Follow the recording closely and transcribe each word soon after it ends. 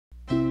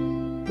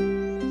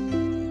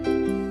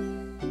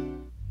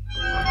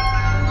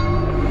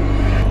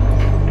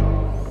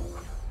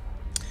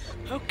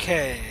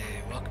Okay,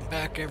 welcome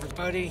back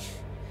everybody.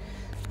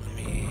 Let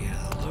me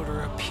load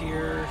her up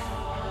here.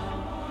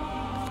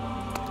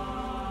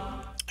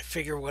 I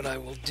figure what I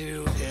will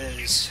do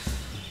is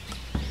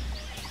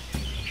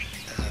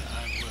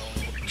I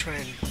will try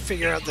and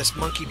figure out this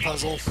monkey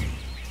puzzle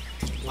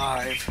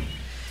live,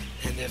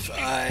 and if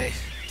I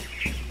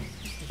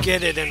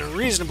get it in a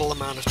reasonable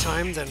amount of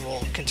time, then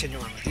we'll continue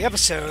on with the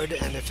episode,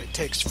 and if it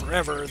takes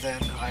forever,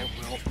 then I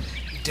will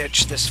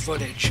ditch this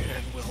footage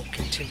and we'll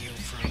continue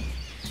from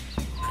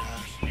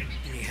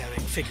me having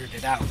figured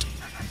it out.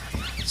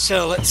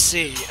 So let's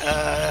see,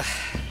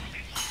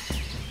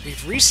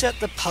 we've reset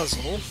the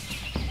puzzle,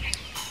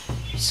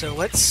 so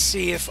let's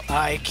see if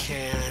I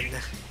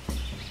can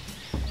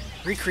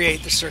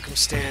recreate the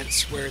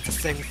circumstance where the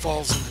thing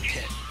falls in the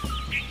pit.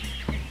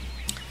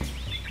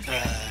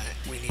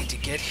 We need to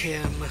get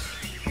him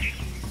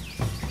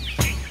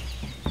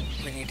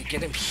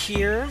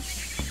here,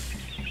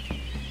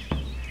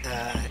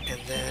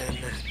 and then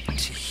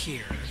to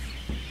here.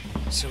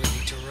 So we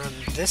need to run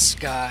this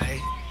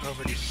guy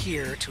over to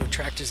here to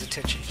attract his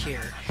attention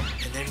here,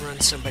 and then run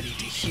somebody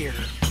to here.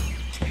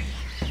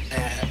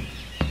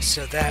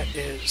 So that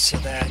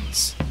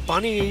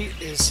Bunny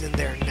is in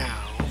there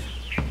now.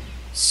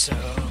 So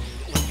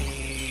let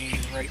me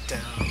write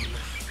down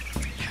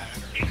the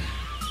pattern.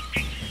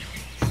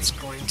 It's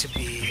going to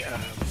be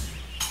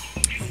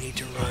we need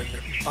to run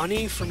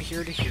Bunny from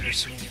here to here.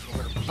 So we need to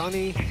alert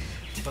Bunny.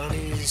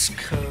 Bunny's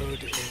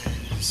code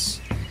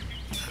is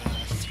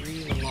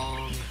 3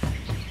 long,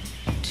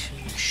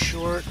 2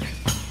 short,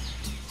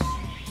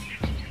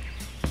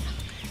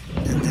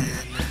 and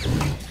then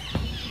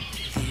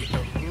the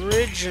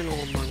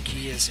original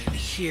monkey is in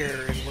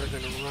here, and we're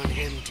going to run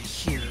him to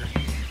here.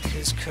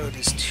 His code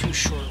is 2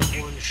 short,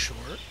 1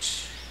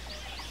 short.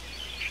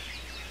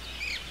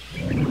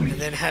 And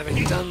then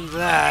having done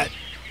that,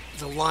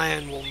 the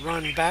lion will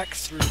run back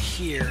through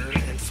here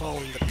and fall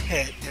in the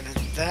pit, and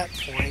at that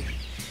point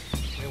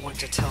we want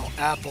to tell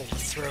Apple to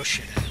throw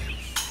shit at him.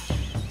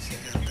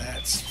 And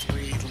that's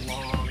 3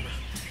 long,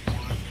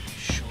 1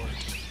 short,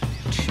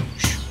 2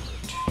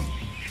 short.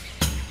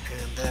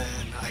 And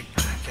then I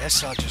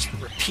guess I'll just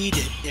repeat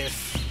it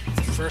if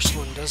the first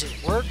one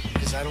doesn't work,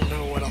 because I don't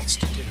know what else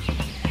to do.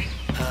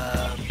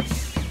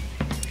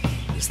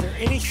 Is there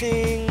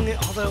anything,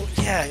 although,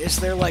 yeah, is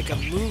there like a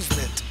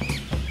movement?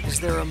 Is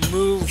there a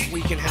move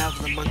we can have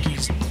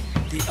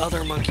the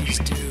other monkeys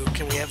do?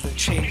 Can we have them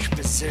change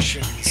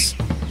positions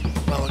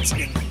while it's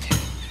in the pit?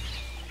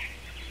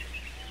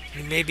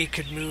 We maybe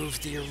could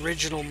move the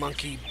original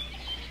monkey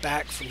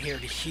back from here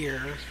to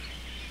here.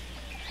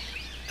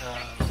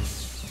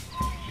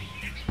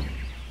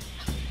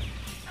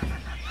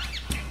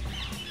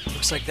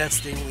 Looks like that's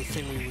the only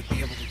thing we would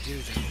be able to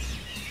do then.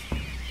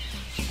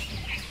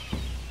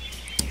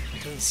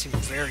 Doesn't seem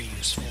very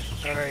useful.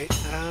 Alright,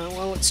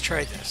 well, let's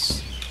try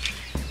this.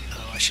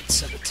 Oh, I should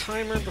set a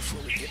timer before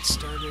we get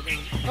started.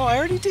 Oh, I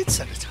already did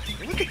set a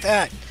timer. Look at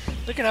that.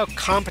 Look at how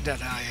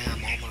competent I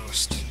am,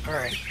 almost.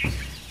 Alright.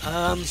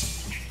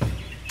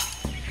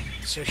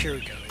 So here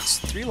we go. It's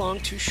 3 long,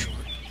 2 short.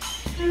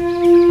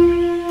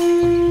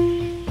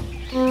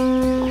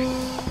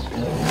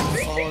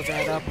 Follow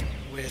that up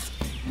with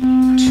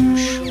 2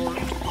 short,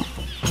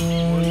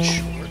 1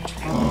 short.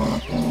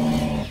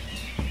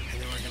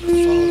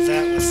 Follow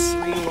that with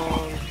 3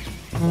 long,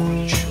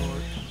 1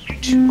 short,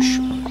 2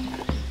 short.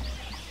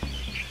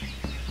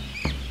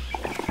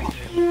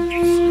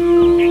 And 3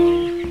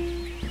 long,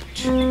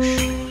 2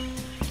 short,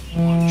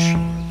 1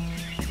 short.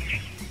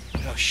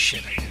 Oh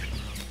shit, I did it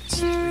wrong. It's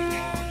 3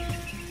 long,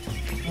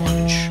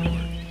 1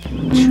 short,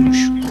 2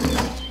 short.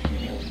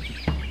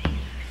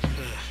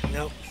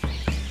 Nope.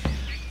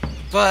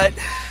 But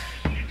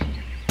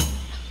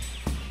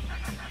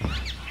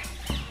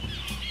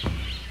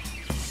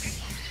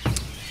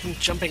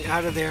jumping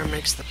out of there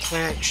makes the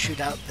plant shoot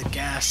out the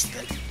gas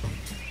that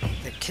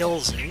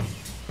kills him.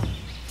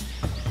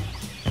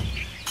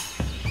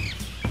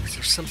 Is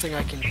there something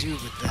I can do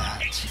with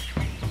that?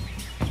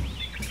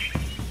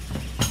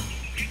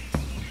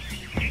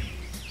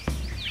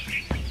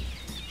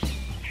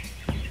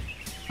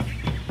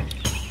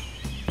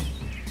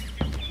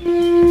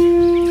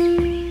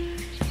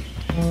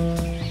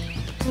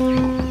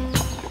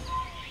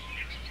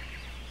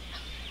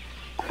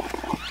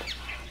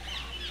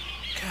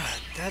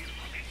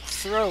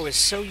 Throw is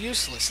so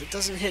useless. It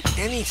doesn't hit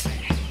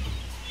anything.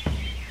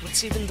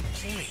 What's even the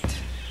point?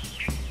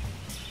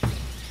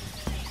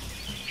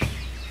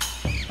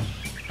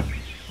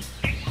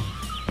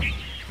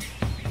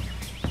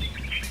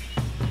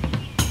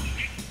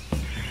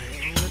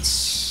 Alright,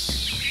 let's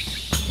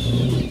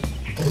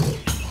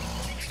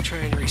try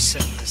and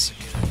reset this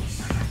again.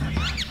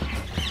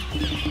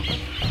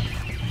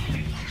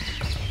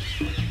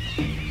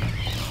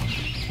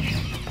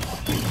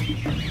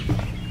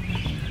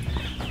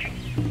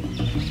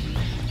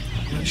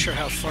 Not sure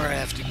how far I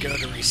have to go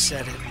to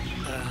reset it.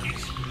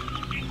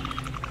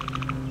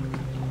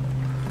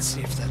 Let's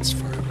see if that's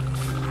far enough.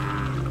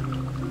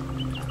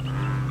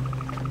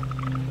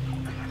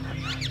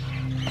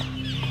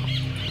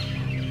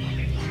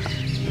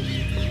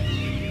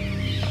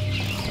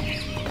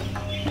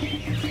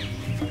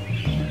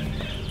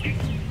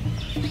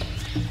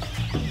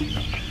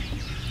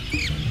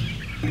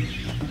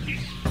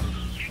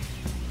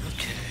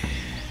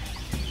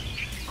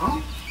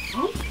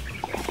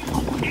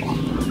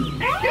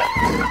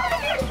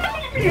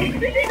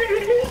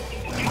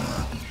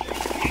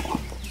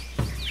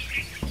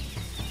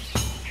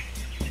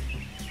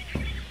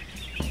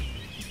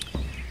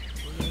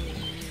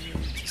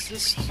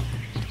 this? Doesn't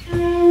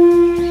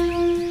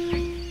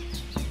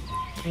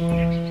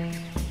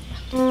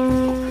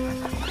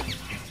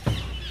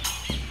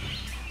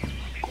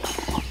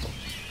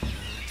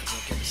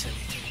give us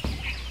anything.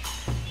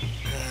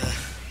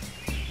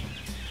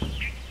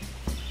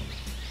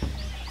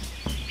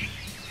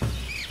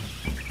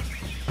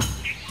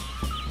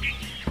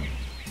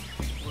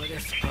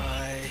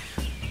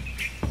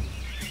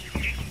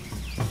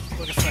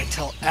 What if I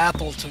tell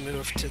Apple to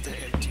move to the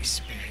empty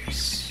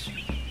space?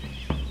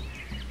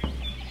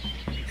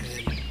 And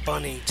then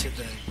Bunny to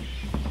the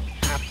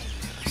apple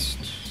nest.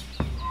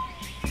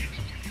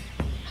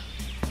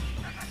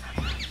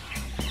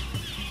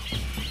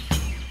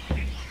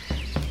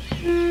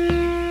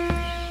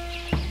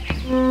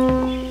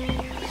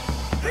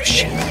 Oh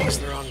shit, that was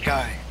the wrong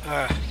guy.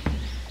 Well,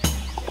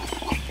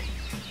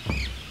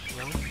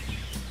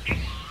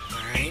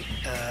 alright,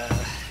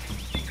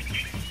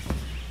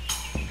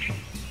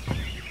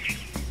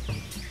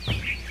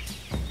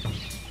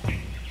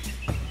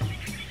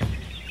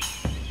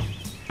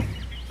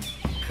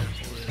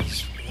 Apple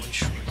is 1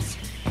 short,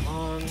 3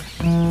 long.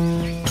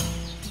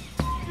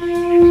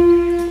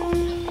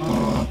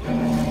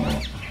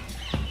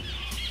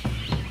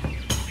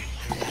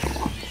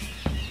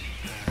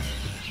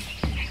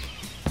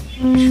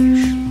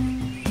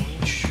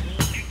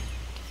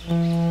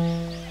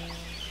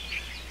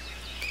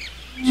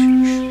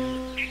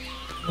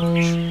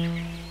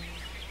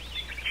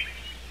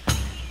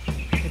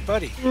 Hey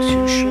buddy,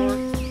 2 short,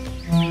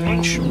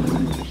 1 short.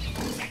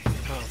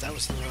 Oh, that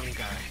was the wrong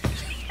guy.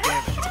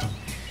 Damn it.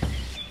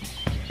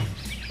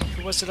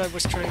 Who was it I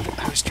was trying to...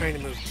 I was trying to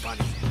move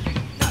Bunny.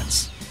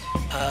 Nuts.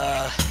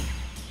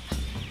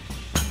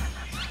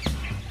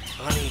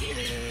 Bunny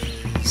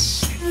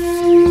is 3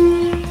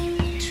 long,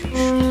 2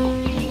 short.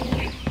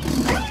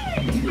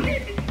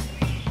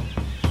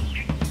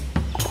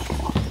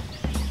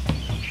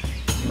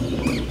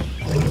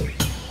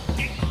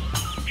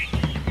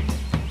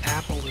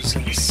 Apple is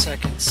in the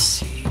second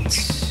seat.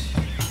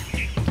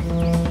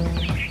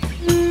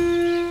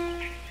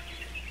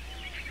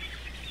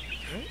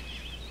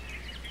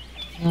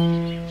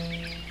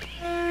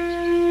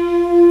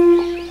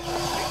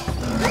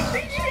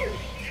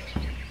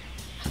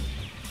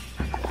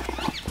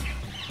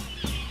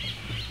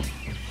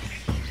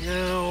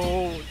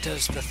 Now,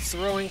 does the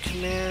throwing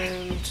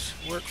command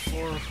work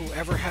for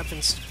whoever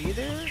happens to be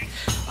there?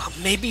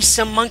 Maybe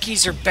some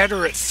monkeys are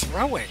better at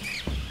throwing.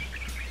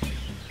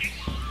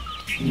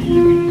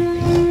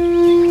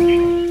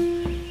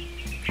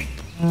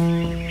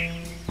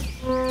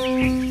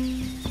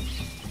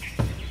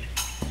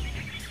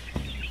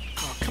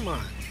 Oh, come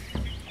on.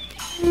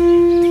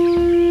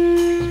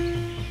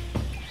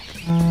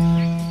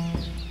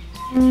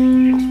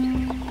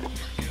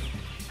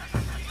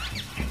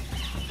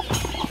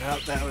 Well,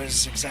 that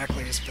was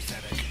exactly as pathetic.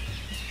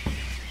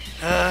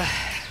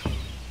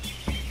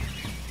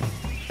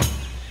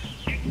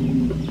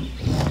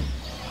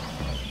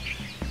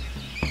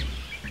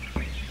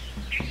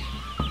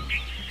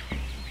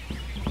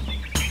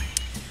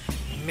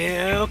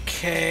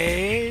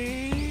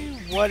 Okay,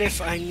 what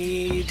if I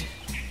need...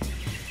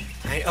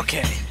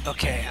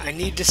 Okay, I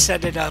need to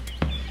set it up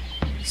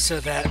so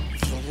that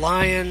the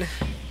lion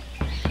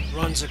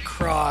runs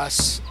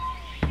across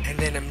and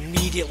then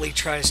immediately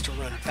tries to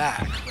run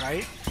back,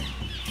 right?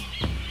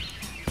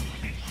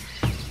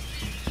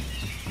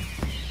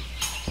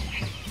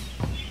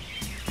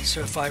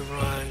 So if I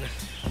run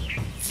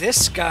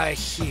this guy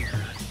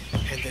here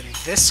and then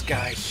this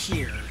guy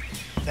here,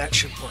 that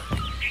should work.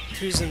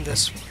 Who's in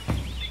this one?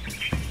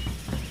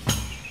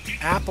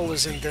 Apple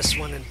is in this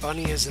one and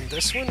Bunny is in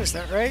this one, is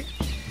that right?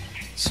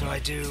 So I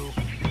do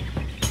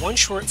 1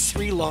 short,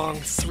 3 long,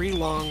 3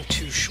 long,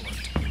 2 short.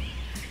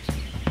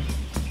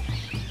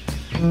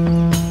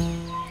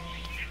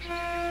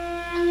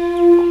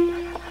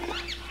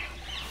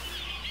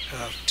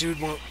 Dude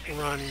won't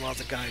run while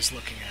the guy's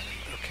looking at him.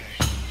 Okay.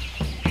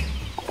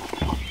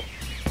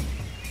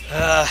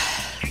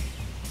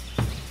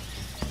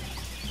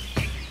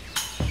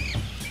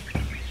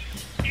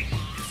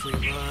 If we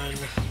run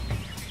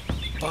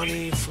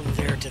Bunny from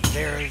there to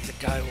there, the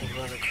guy will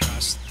run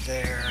across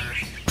there.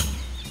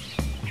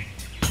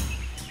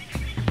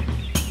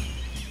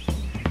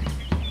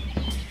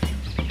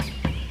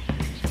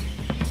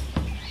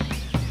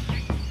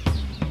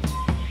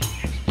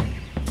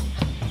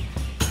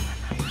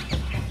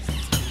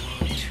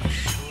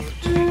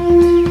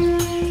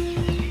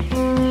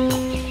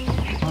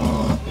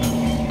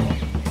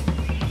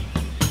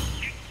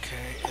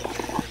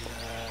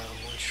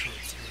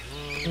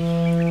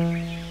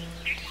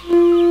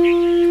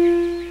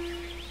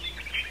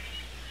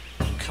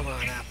 Come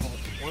on, Apple.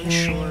 1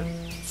 short,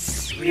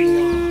 3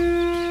 long.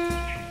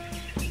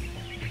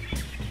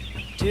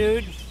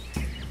 Dude.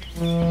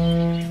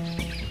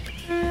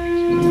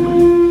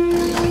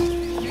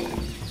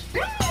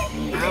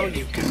 Out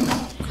you go.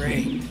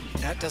 Great.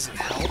 That doesn't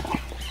help.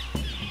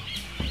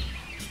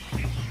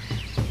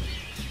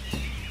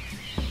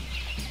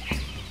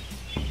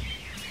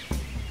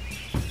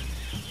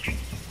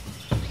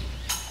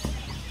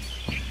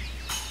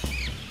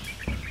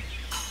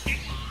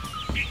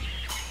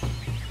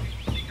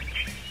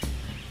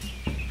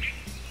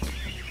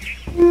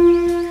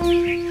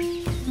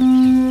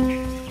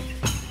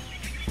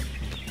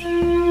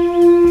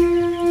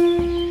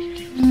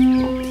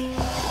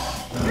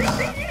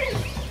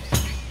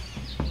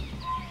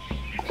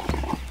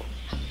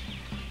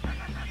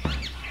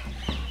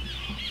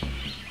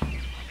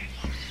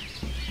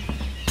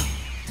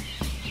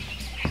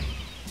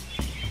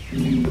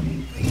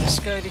 This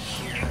guy to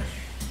here.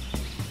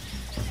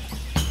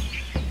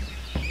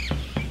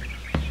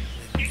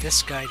 And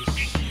this guy to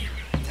here.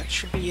 That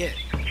should be it.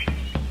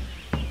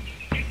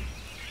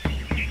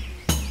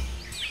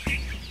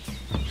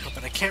 Oh,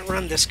 but I can't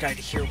run this guy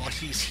to here while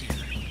he's here.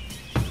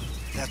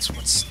 That's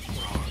what's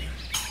wrong.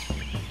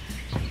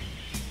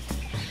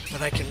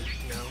 But I can,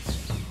 no.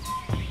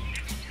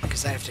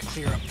 Because I have to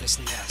clear up this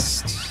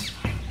nest.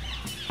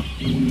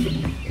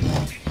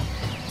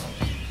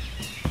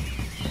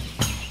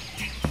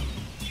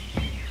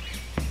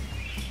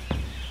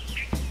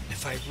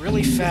 If I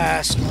really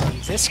fast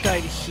run this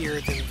guy to here,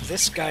 then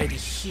this guy to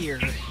here,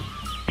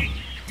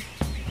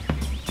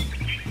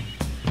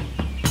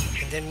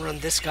 and then run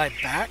this guy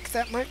back,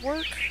 that might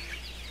work?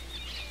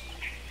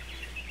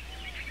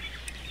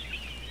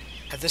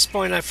 At this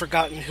point, I've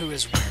forgotten who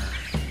is where.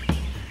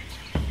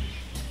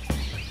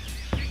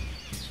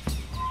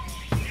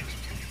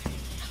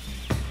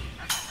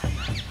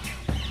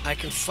 I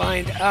can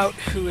find out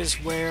who is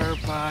where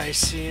by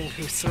seeing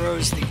who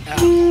throws the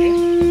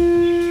apple.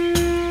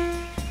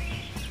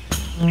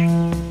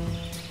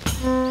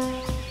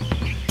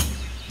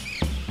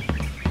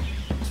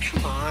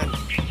 Come on.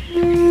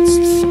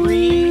 It's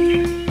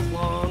 3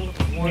 long,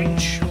 1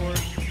 short,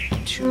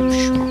 2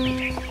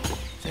 short.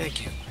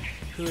 Thank you.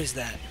 Who is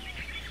that?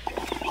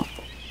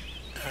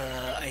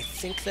 I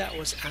think that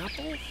was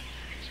Apple?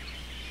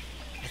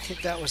 I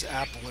think that was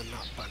Apple and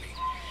not Bunny.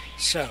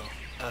 So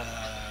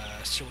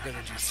we're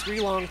going to do 3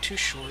 long, 2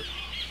 short.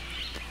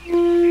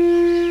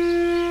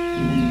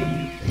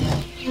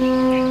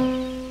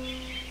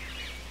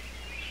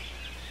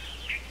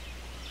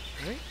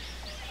 Right?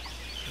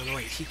 Oh, no,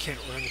 wait, he can't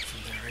run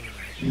from there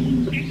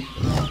anyway.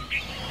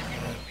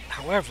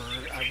 However,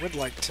 I would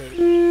like to...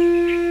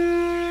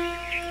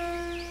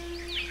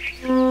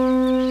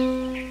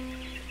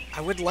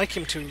 I would like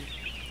him to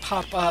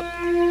pop up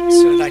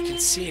so that I can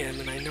see him,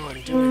 and I know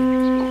I'm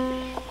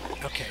doing...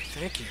 Okay,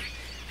 thank you.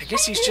 I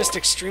guess he's just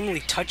extremely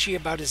touchy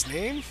about his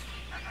name,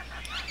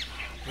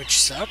 which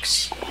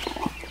sucks.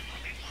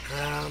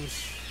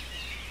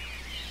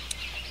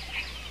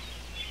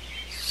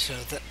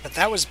 But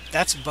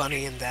that's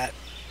Bunny in that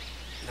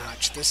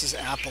notch. This is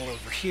Apple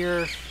over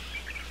here.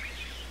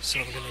 So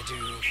I'm gonna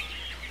do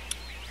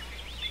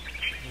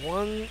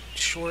 1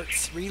 short,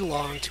 3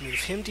 long to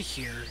move him to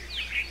here,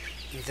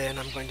 and then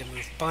I'm going to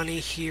move Bunny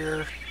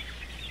here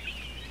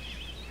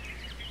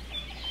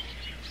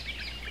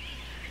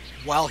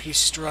while he's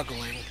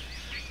struggling,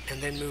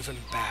 and then move him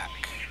back.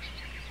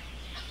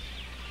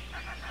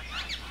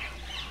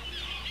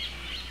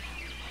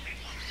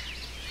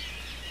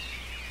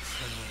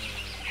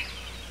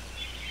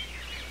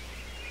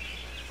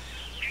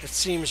 It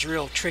seems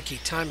real tricky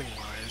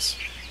timing-wise.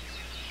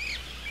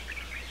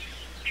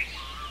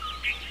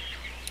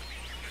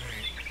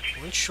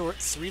 Alright, 1 short,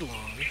 3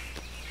 long.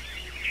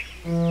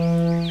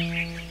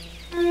 And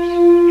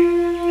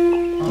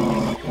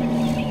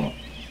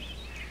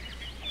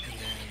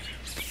then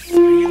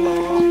 3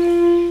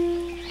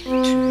 long,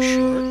 2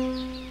 short.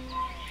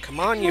 Come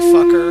on, you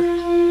fucker.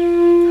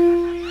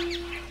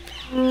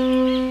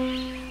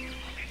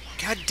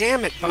 God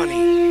damn it,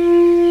 Bunny.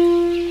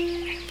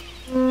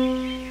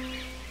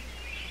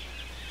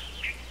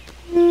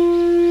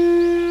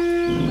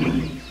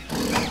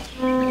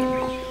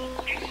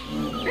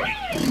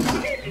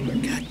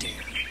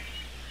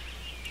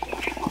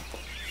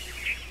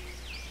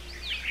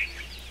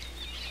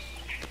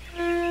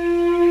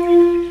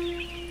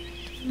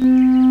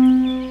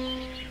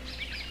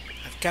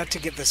 Got to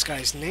get this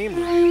guy's name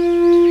right.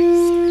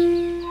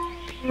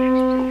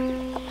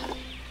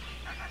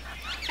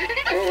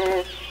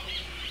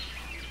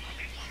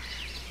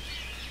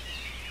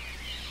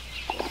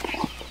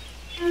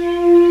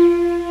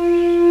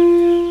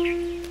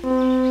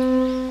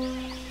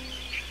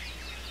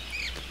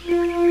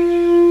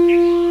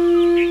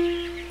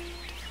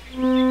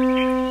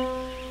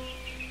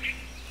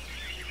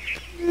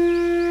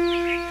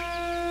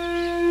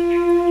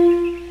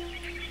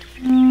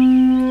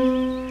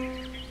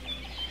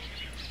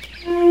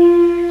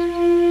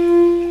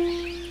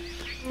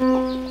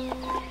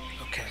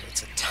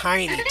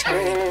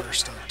 Tiny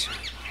burst on 2.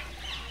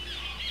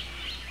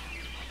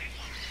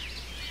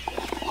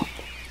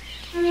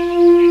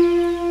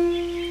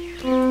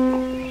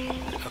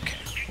 Okay.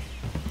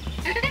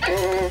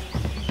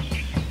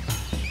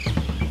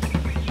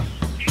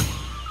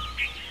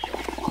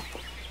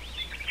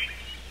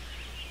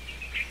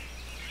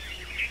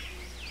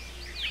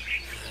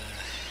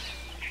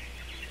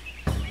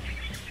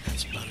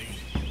 That's Bunny.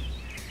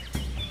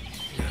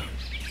 No,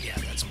 yeah,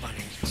 that's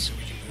Bunny. So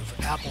we can move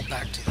Apple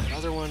back to that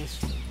other one.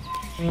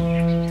 So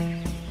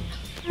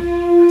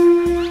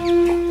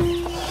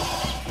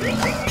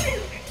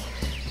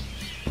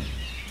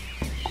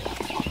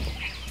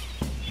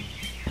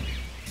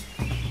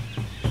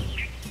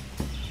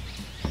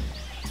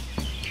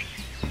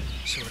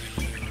we're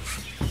going to move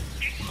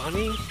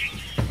Bunny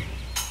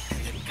and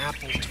then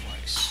Apple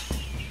twice.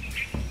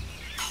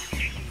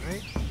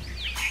 Right?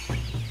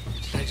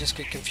 Did I just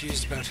get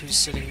confused about who's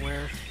sitting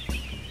where?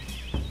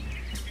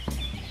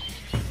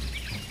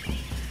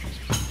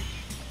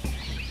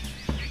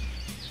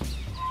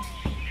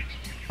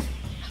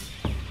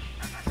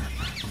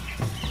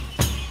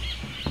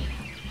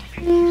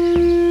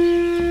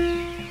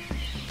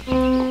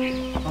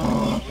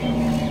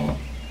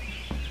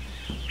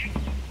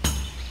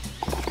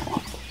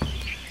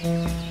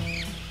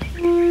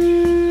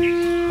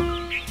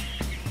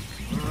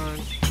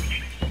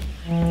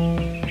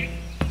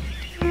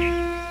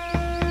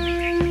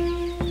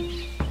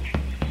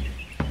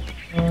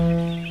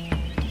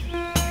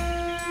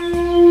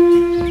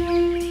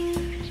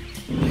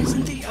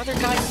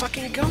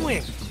 fucking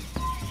going?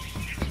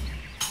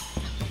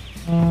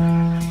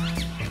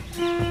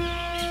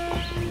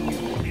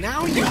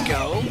 Now you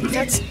go.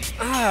 That's...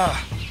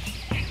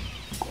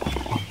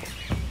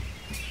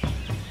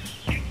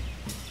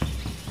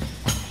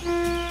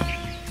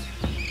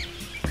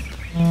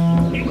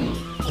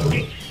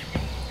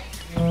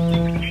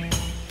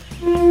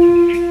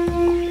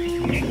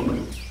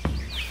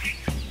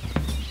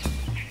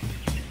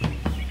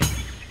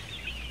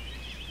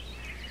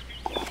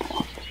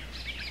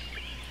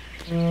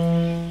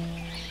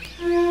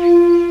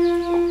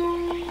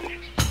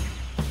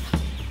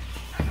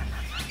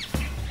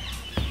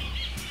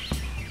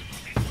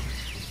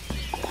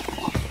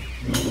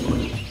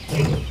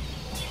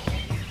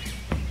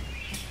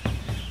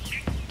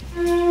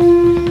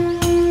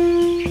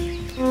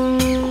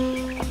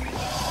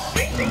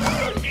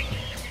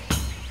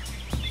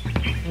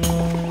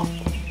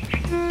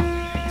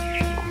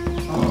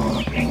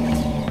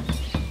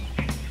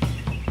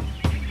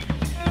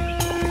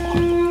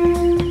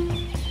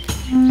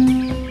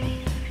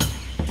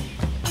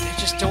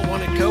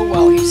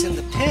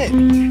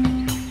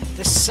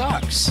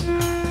 Sucks. If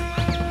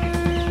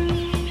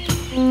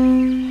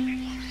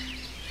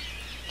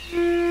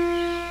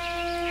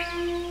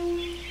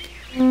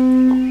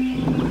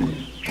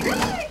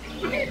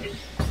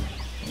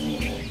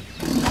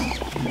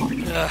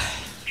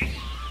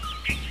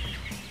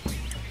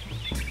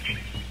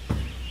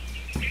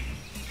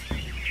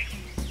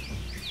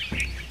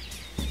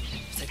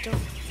I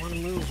don't want to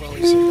move while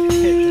he's in the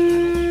pit,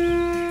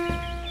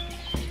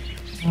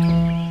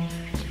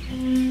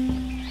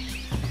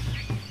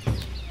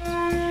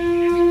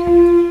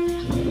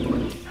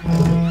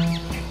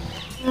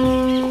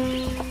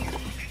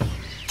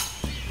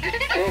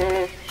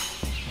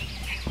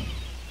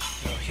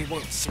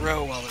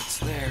 throw while it's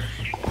there.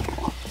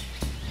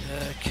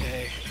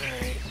 Okay,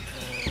 alright.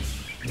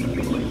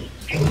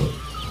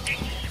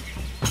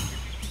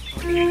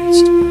 Bunny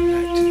needs to move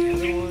back to the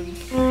other one.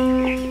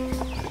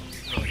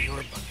 Oh, your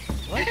bunny.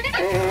 What?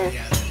 Oh,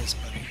 yeah, that is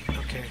bunny.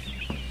 Okay.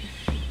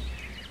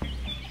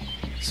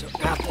 So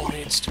Apple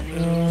needs to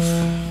move.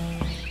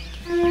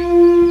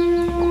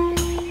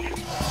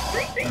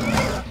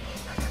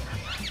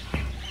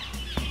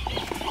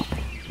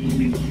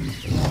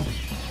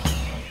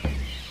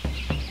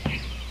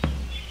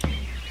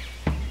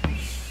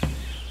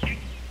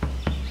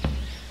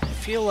 I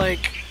feel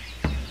like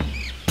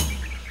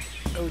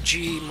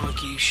OG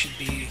Monkey should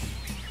be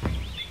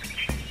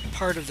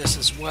part of this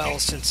as well,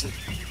 since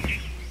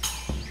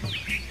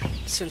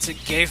it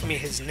gave me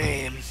his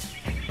name.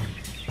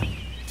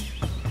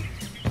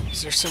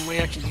 Is there some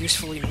way I can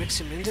usefully mix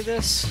him into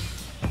this?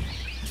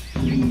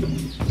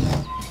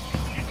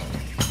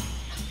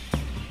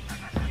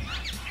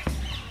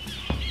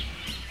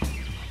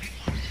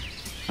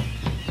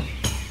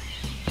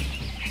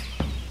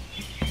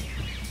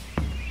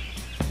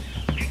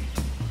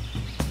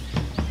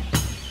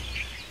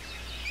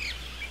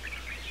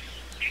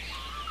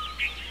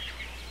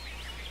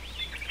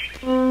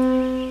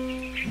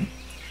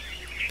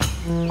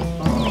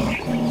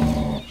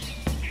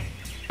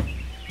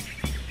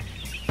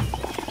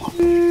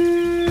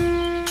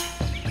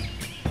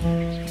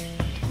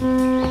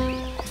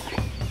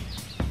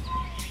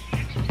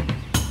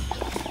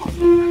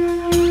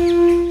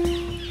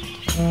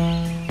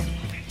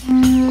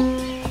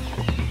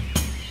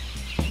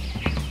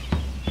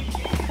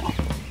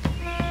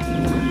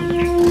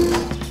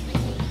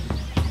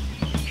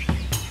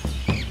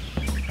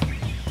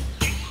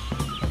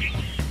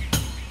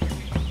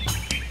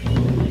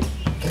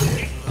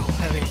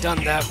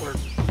 Done that, we're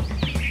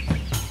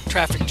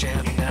traffic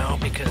jamming now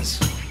because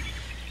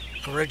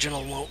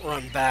original won't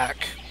run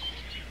back.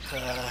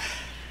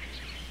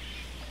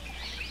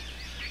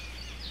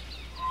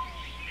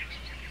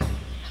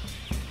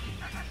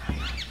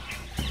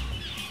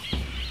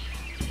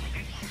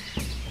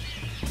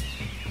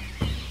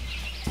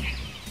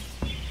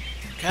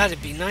 God,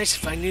 it'd be nice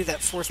if I knew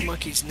that fourth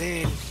monkey's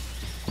name.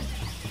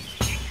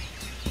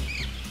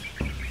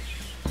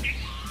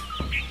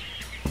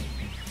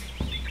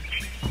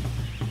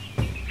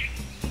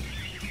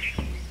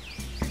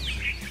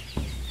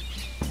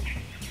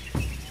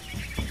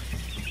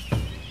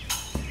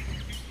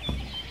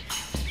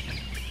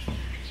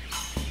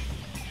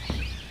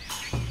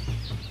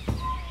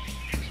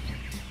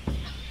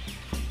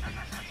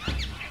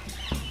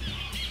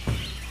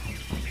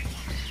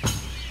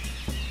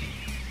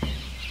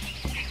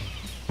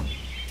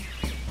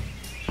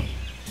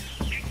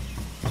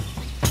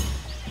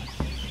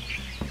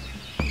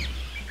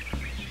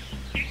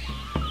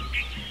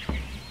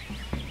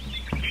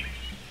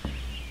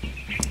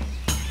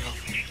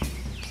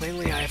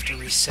 Plainly, I have to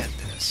reset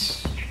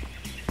this.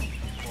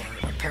 Or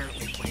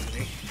apparently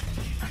plainly.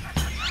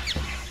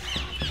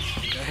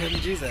 Go ahead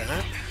and do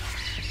that.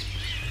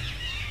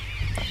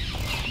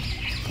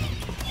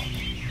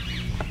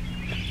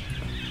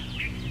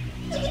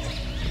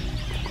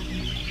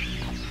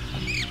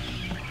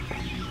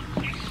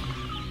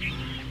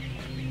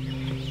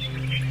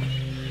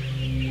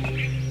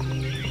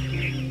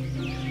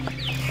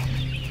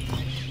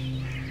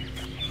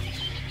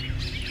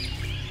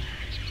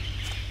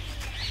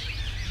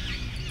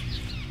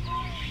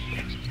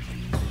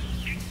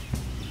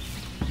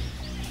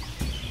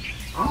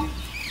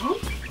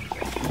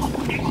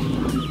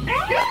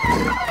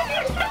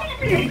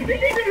 So we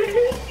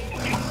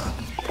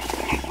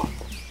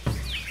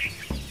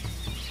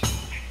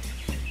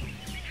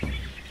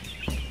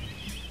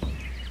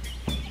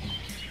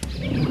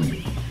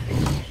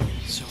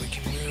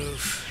can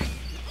move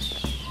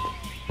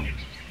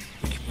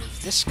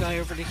this guy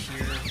over to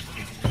here, or we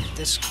can move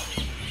this guy over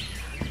here.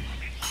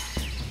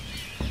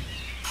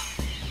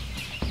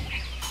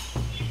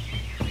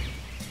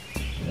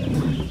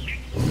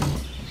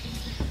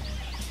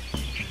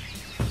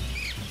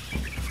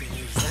 If we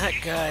move that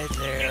guy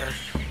there,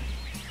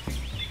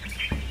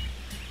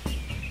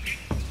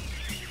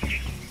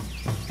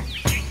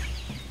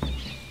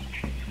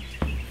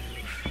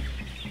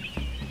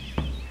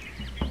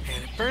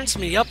 and it burns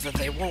me up that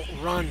they won't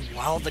run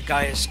while the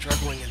guy is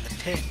struggling in the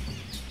pit.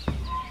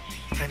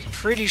 I'm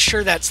pretty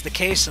sure that's the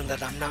case, and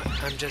that I'm not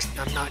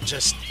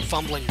just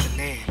fumbling the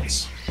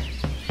names.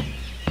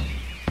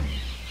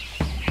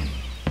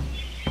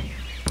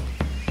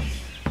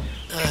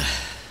 I'd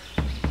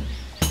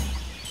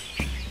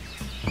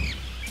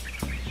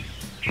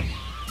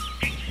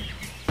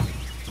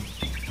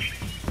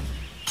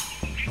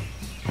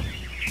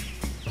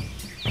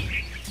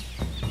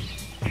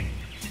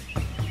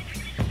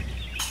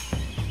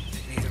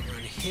either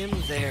run him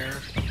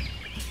there,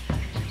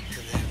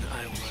 and then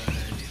I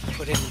would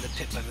put him in the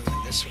pit by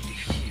moving this one to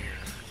here,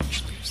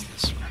 which leaves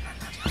this one.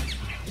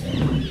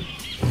 Move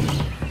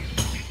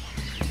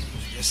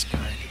this guy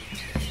to the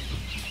pit,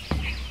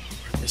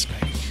 or this guy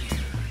to here.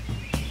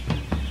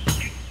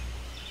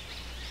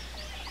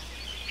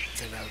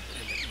 Then I would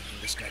end up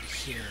moving this guy to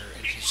here,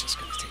 and he's just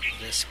going to take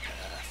this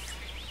path.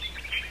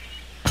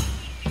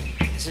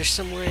 Is there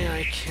some way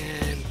I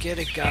can get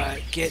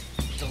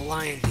the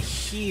lion to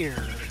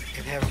here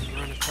and have him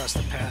run across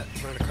the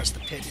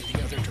pit in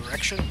the other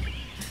direction?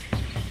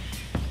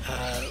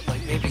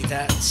 Like maybe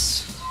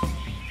that's...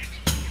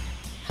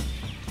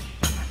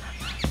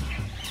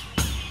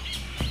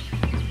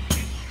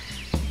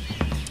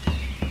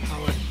 How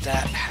would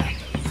that happen?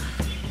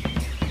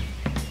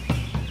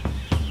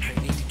 I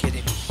need to get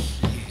him here.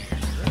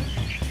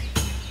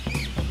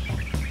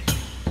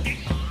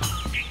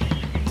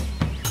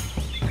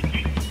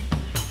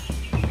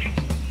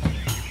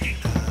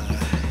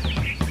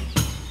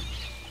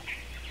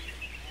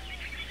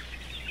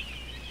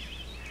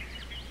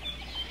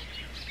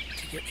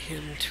 To get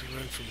him to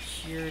run from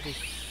here to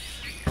here.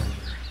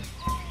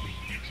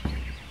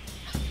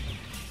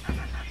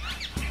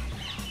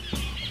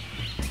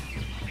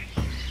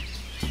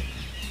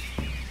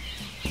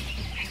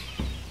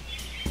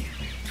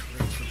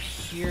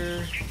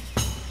 Here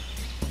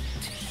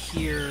to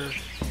here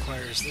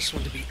requires this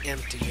one to be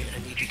empty. I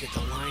need to get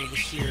the line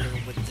here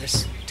with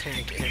this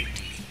tank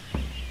empty.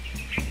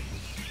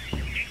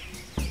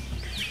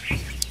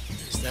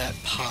 Is that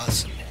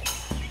possible?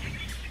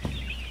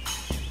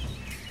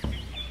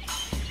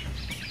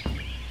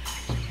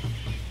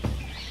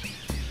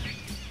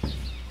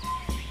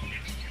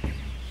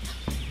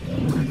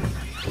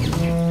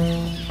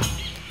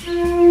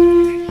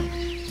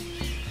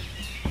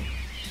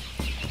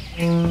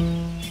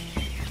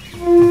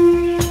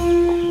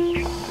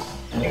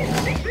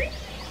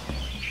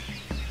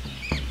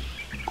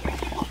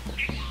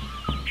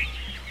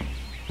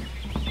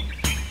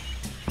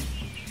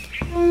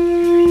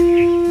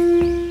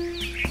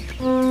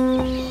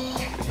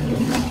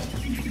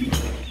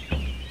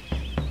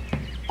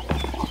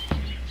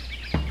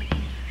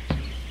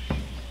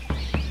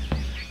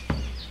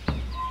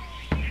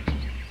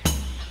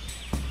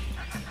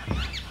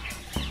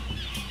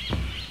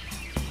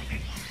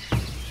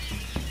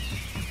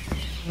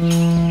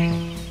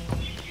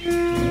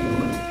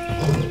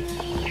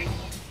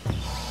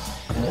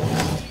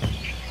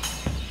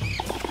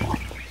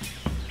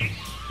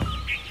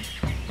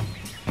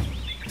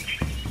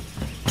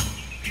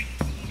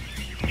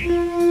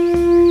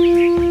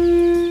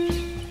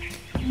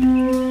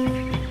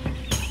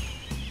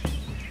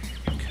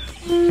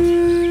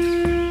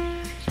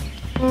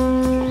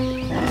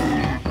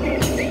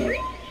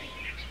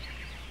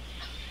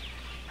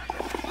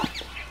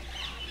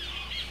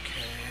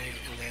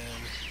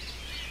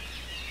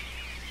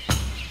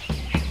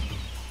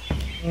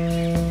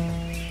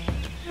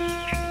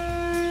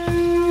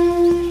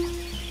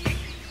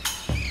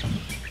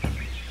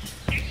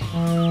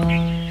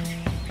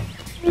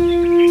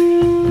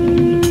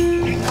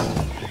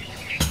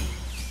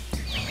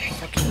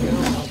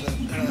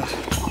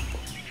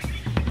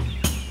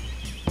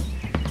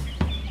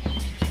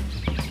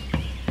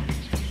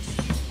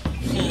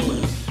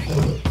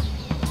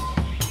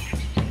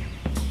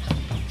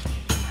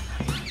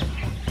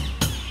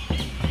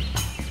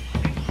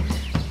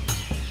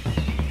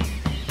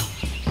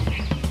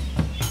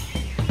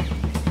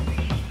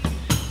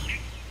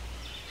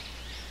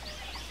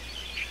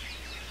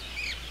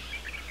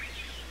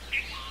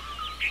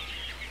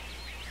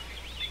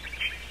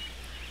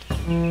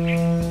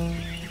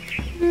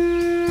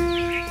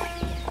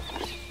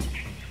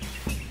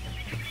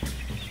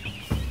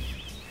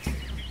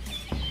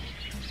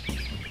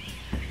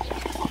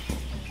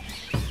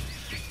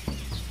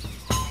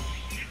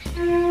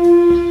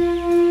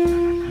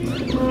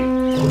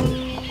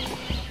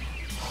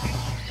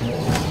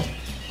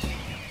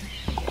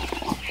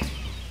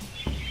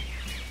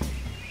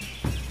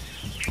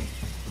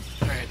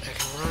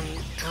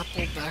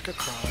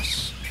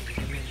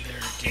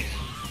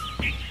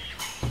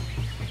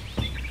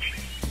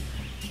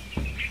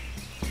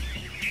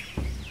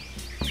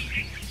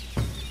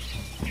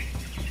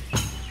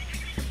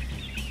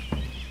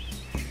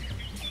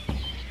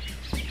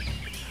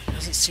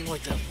 seem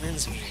like that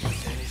wins me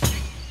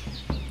anything.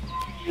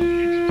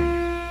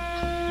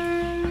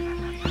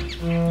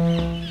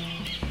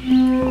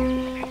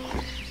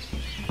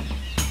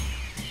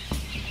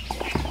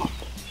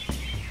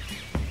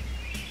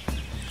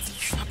 What the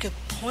fucking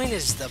point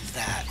is of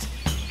that?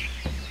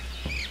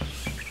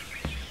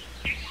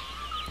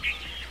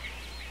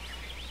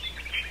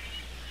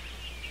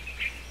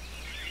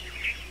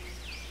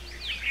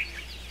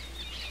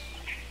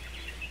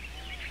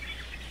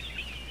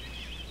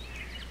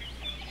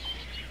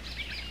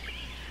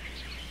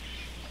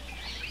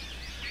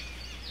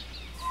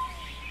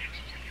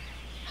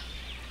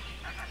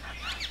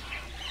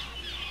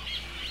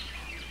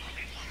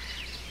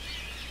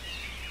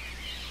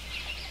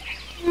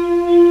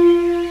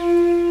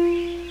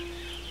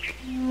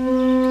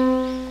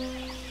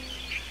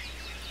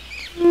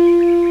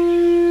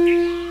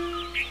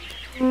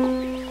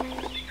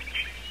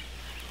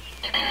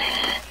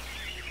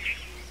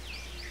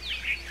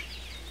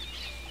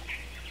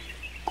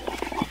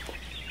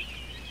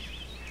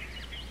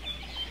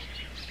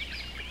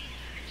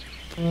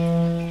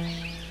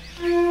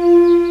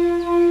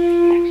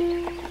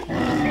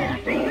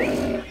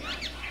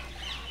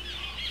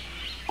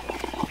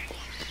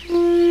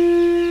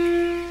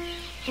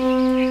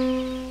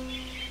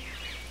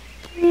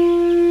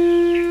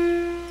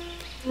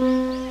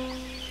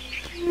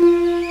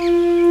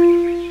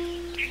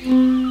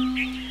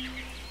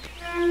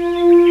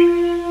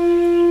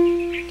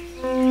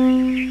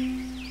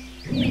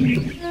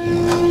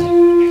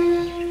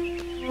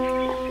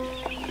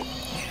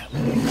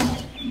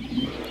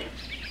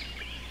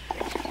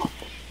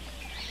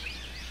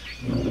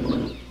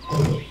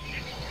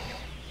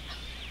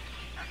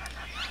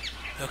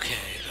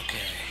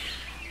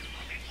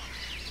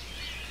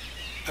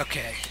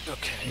 Okay.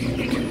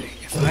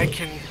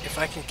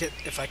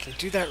 If I can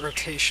do that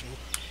rotation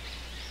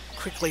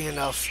quickly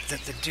enough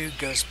that the dude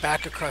goes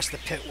back across the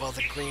pit while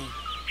the green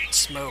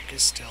smoke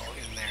is still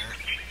in there,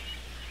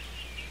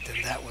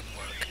 then that would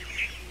work.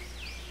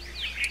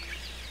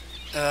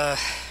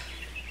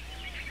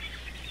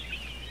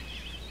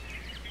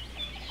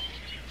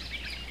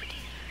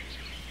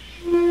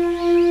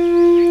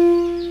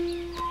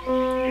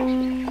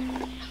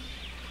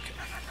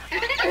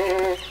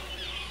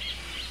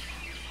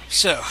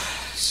 So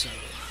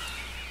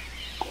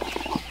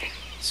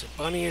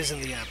Bunny is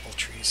in the apple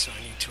tree, so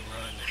I need to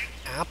run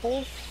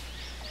apple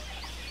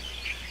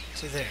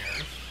to there.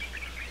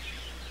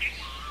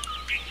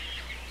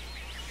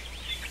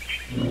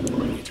 I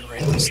need to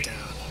write this down.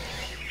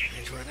 I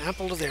need to run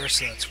apple to there,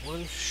 so that's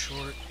 1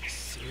 short,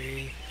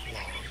 3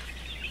 long.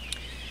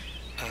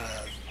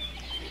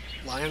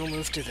 Lion will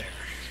move to there.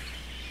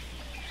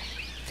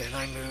 Then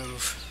I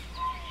move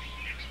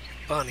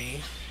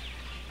Bunny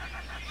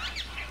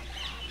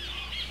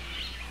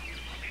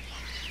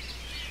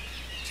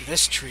to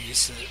this tree,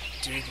 so that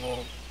dude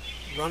will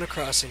run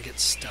across and get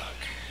stuck.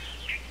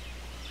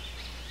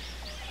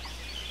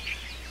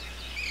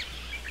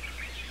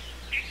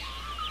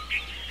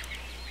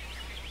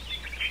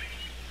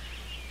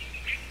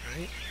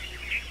 Right?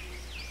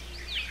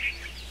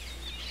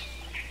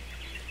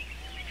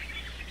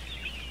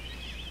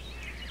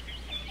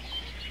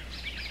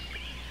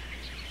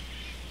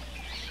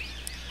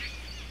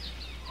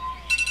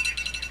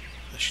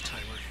 Flash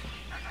timer.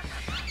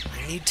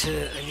 I need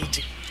to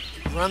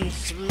run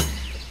through.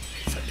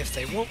 If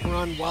they won't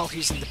run while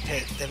he's in the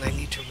pit, then I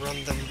need to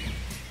run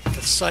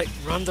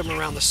them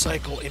around the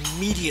cycle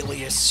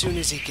immediately as soon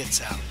as he gets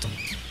out.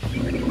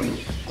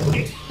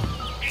 Okay,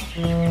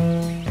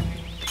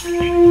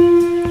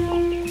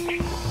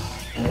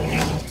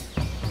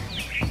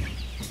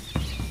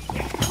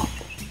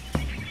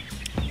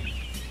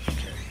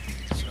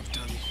 so I've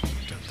done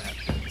that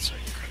bit, so I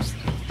can cross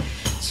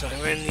that. So I'm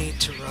going to need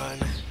to run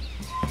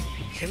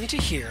him to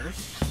here.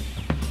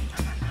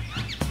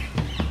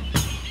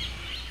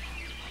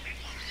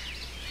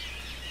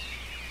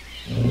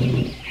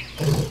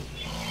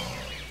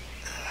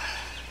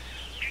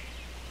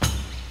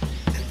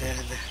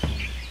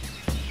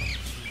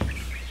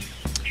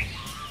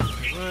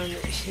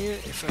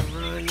 If I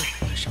run,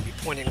 I should be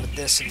pointing with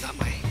this and not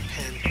my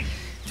pen.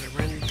 If I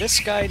run this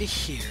guy to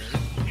here,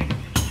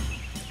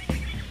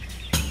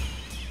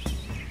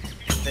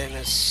 and then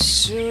as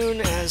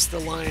soon as the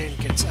lion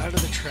gets out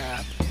of the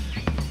trap,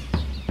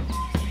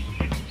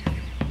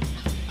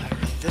 I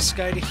run this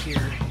guy to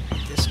here,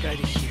 this guy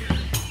to here,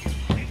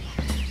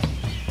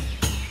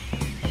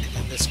 and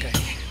then this guy to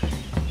here.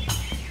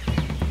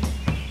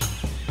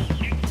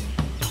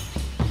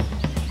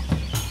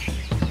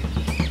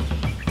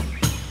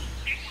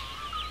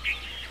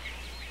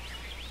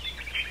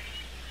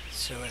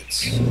 So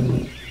it's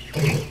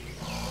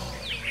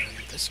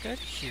this guy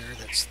to here,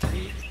 that's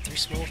three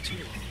small, 2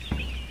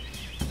 long.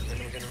 And then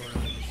we're gonna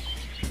run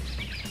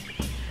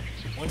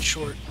 1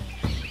 short,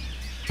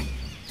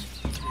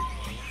 3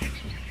 long.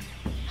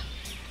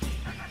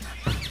 And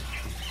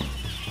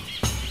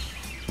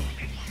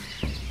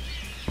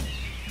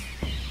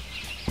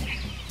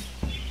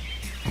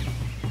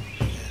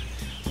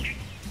then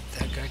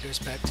that guy goes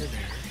back to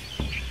there.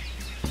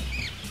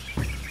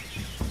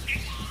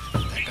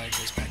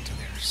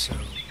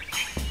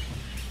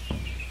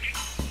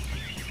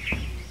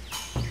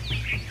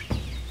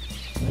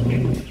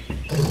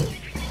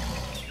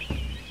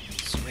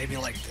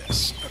 like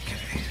this. Okay.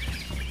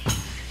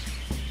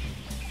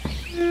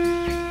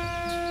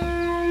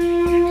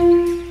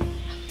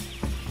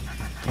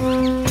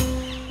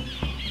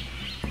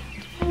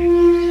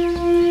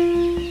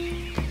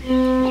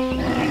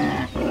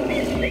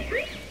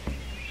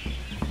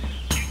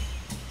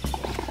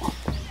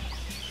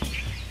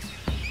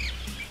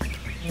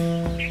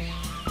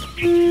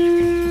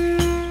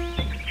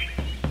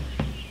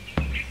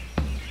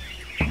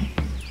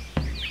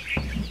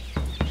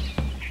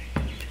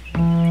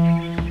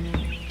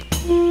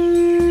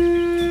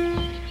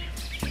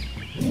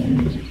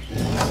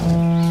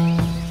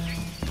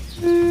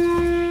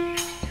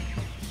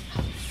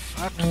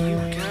 Fuck you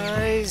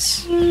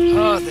guys.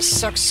 Oh, this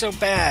sucks so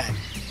bad.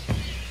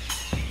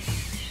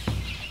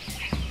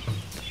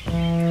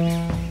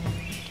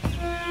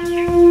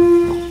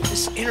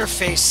 This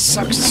interface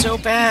sucks so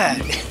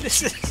bad.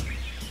 This is...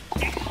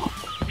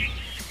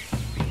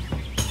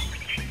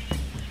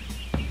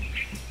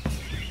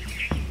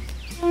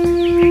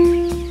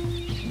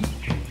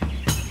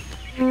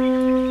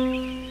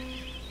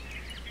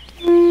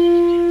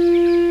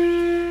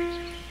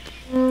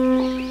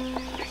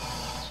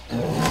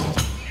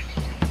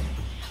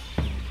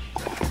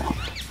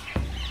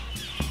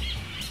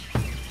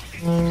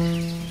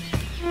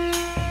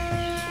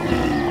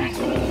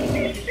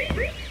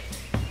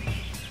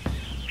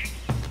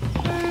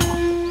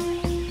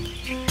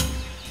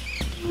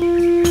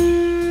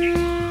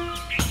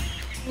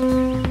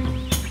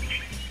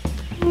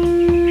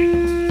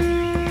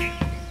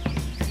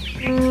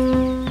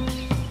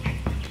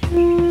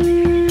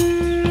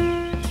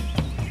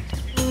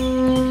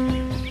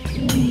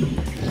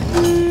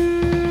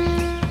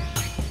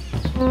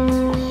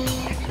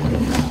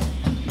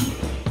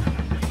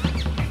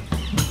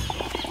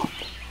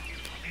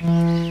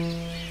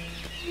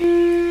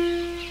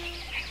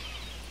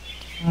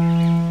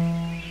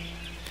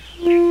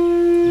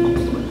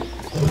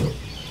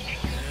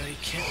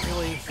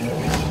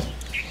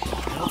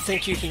 I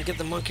think you can get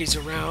the monkeys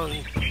around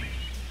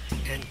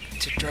and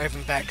to drive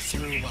them back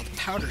through while the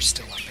powder's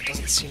still up. It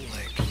doesn't seem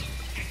like.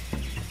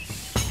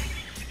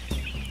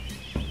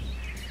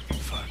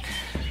 Fuck.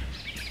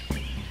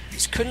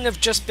 These couldn't have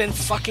just been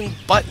fucking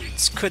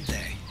buttons, could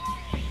they?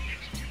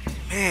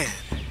 Man.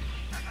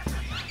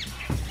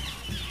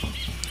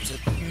 The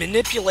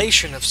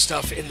manipulation of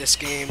stuff in this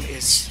game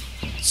is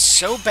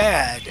so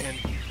bad, and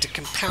to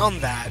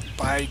compound that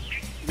by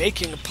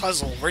making a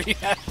puzzle where you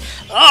have...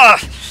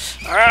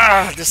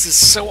 this is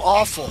so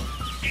awful.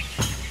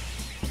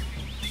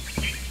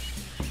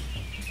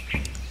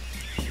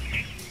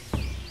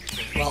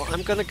 Well,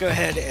 I'm going to go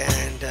ahead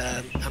and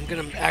I'm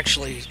going to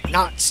actually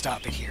not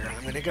stop it here.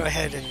 I'm going to go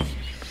ahead and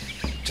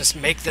just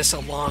make this a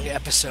long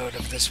episode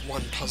of this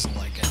one puzzle,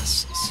 I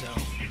guess. So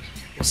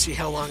we'll see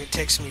how long it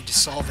takes me to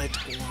solve it,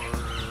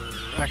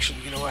 or actually,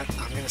 you know what?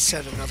 I'm going to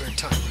set another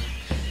timer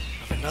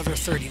of another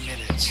 30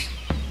 minutes.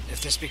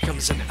 If this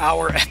becomes an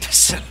hour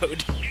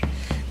episode,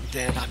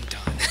 then I'm done.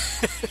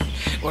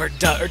 or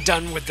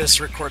done with this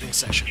recording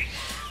session.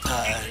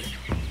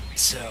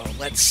 So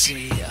let's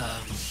see.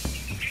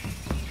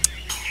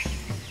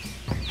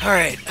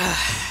 Alright.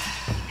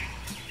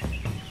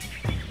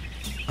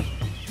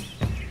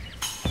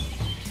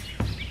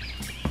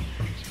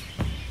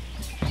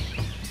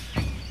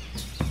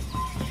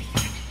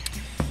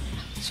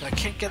 So I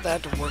can't get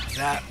that to work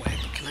that way,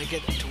 but can I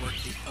get it to work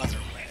the other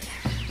way?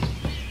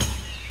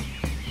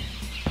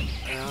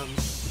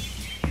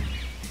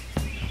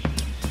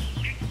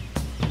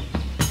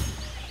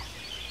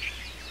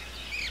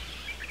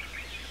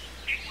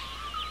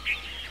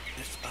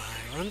 If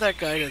I run that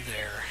guy to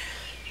there,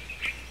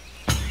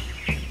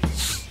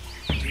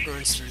 he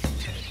runs through the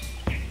pit.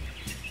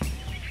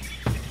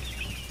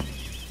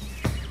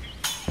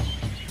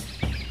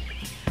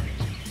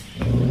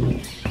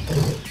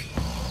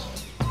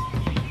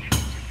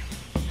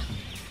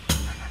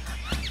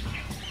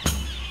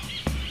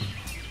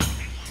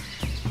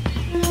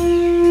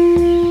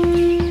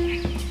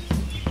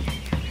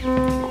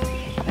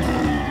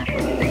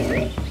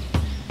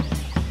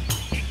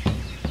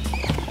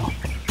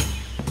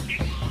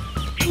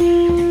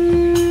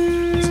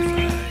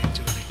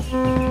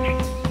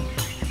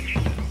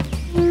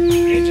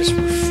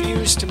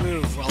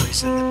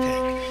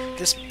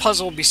 This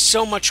puzzle would be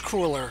so much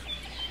cooler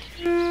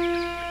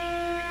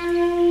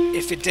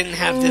if it didn't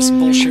have this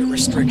bullshit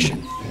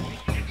restriction.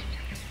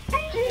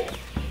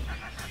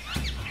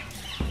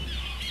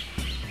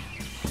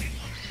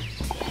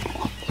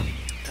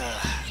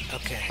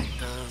 Okay,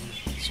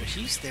 so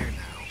he's there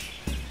now.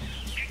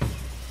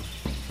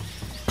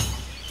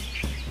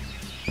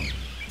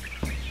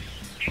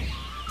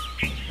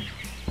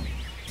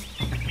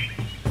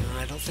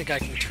 I don't think I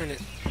can turn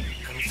it.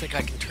 I don't think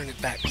I can turn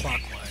it back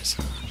clockwise.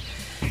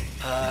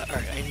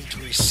 Alright, I need to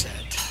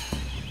reset.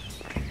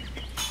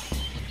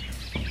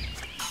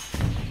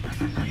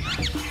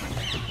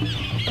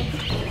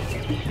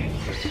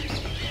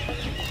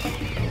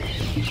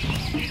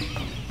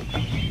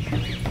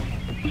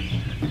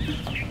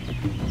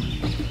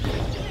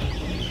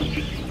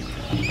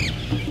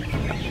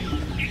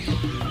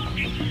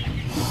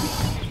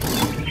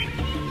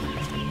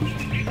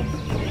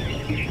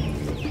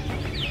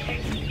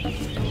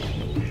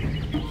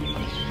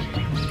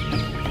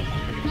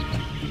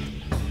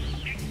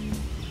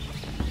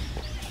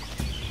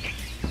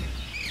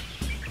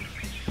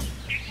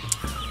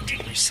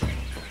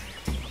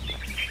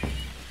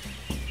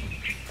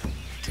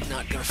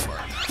 go far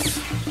enough.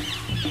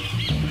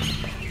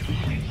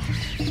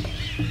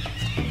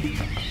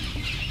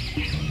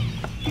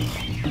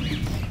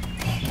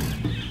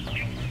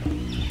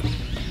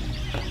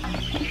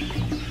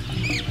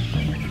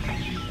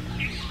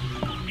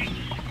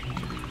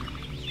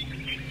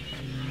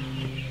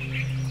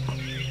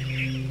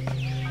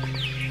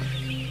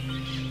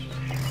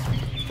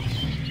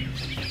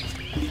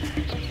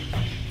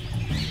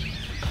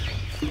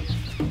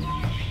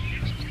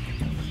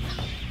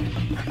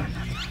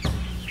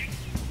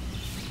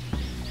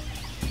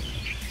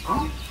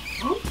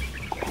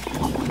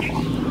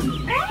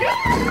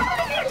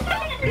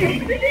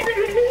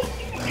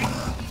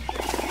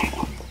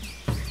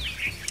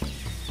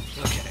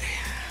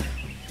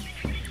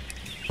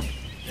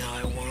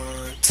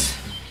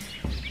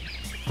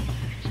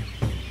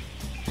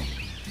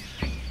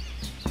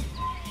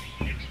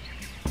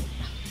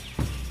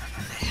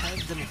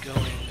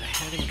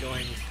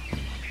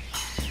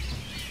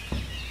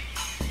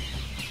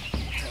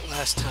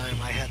 Last time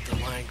I had the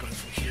line going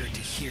from here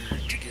to here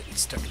to get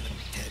stuck in the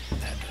pit in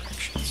that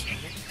direction, so I'm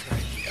going to try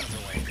the other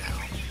way now,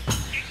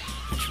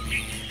 which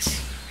means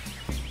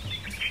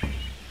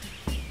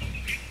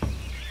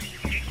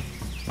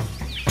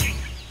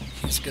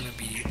he's going to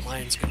be,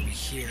 line's going to be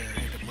here,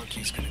 and the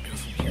monkey's going to go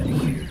from here to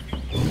here.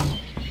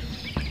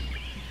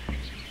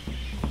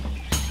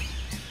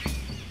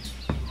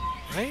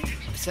 Right?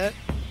 Is that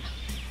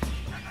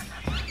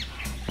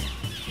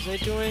was I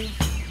doing?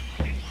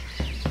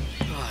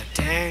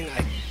 Dang,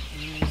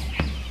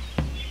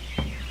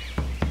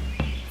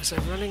 was I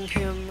running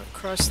him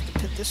across the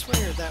pit this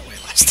way or that way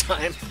last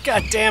time?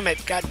 God damn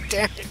it, god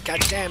damn it,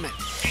 god damn it.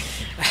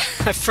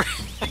 I've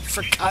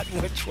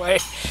forgotten which way.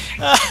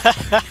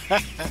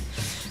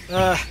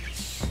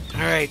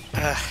 Alright,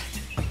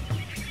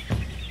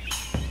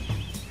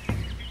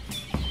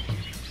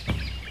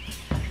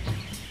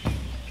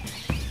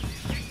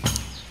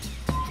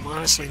 I'm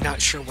honestly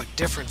not sure what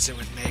difference it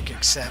would make,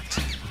 except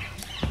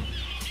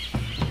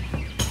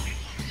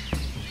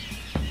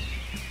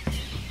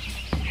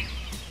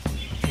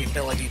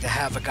ability to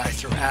have a guy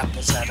throw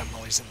apples at him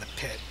while he's in the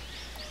pit,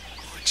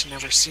 which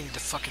never seemed to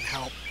fucking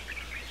help.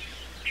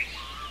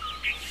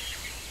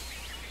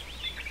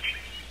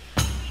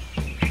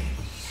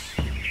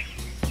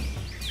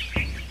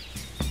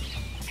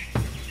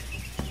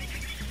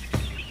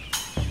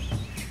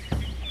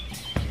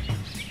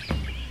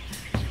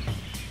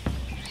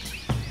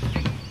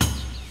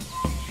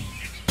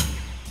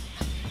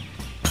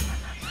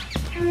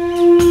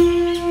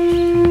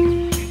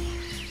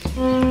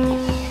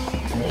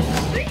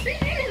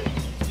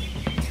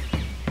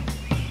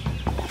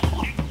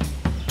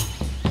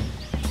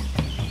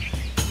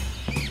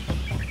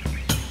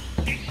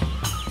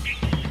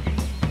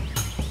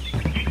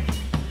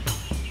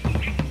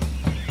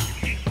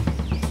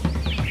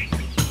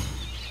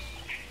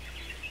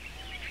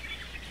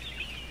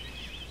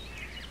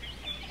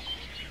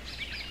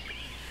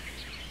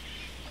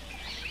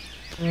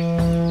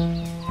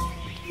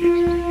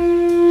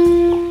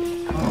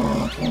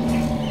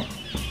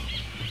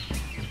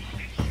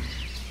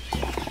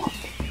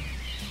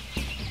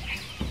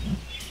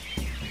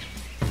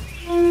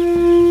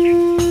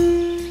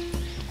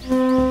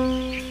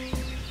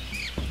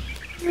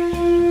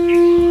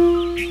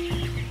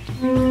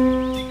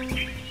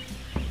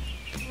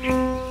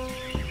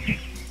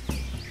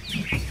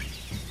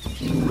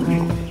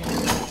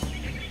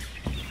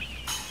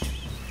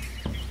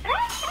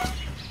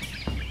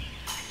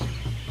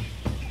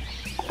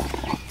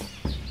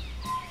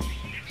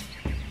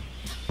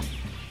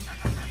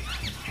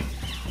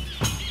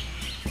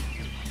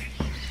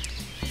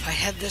 If I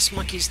had this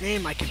monkey's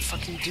name, I could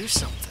fucking do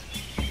something.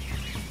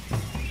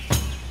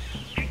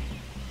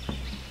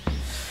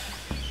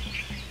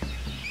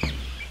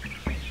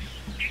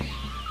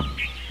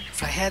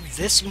 If I had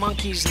this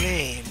monkey's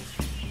name,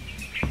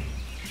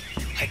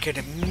 I could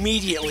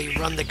immediately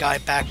run the guy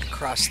back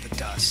across the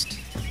dust.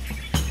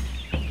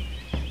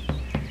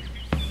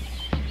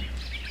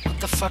 What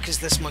the fuck is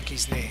this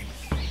monkey's name?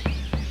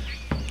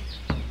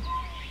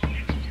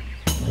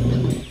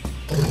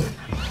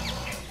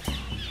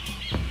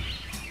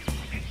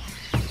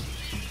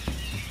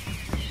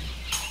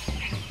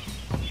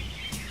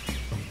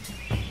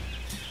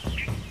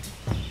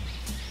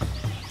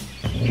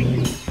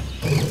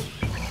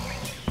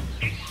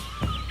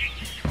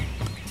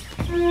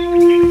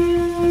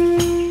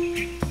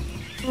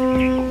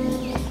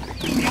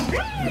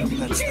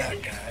 That's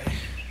that guy.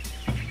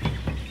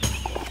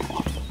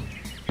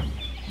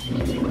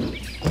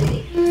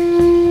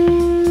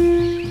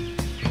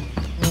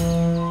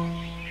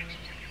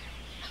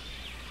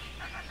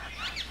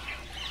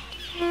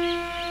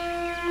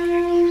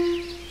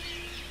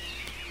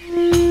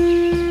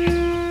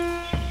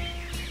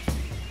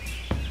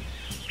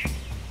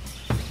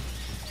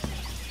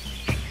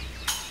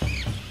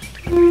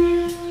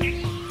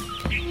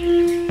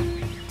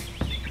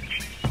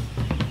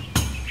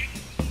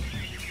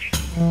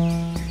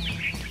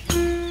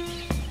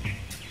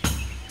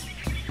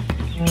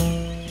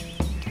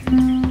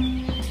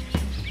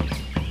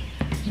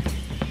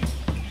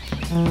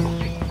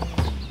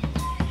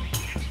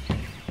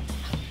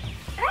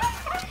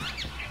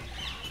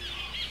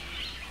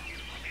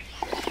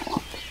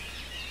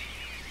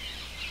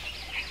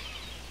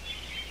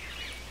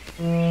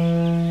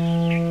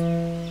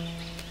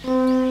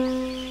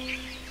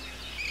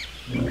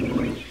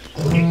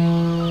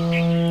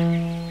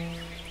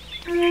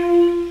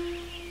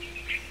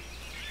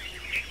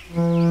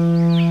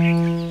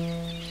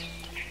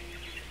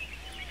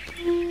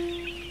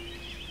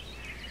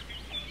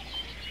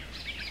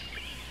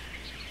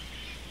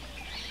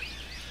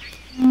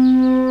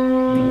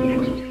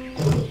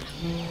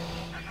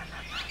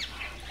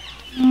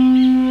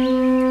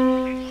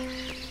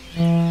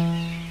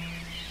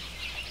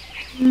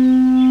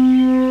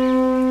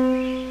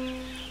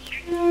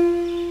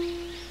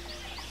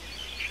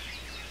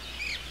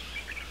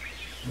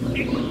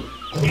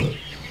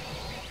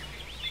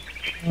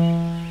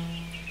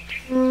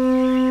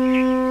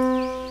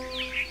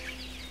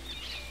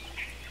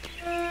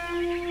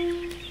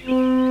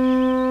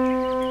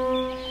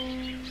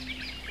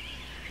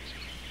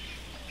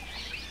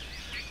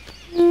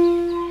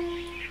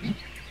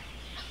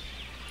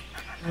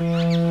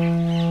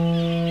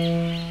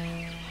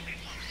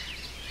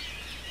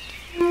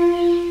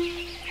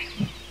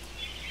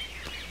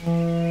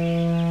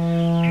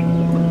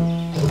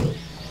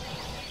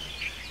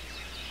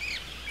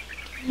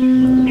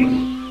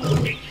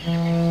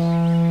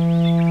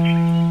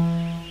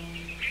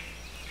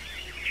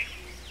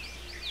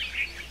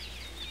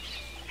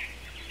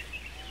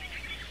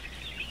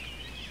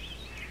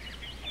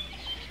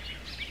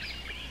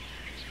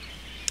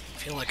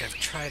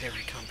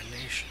 binary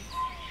combination.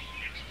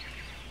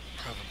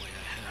 Probably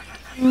I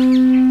haven't.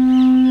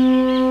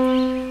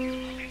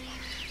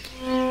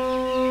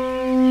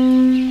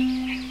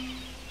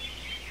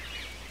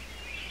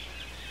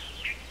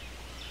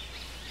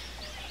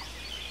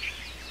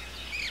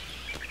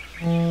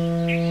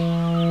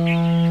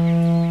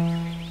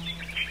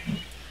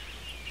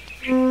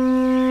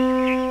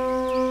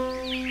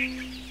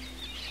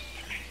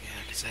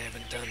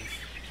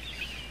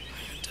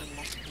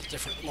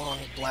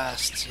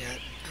 Blasts yet.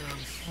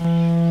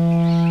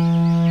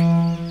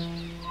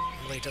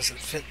 Really doesn't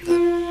fit the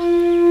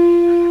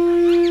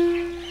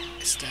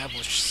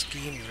established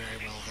scheme very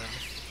well, though.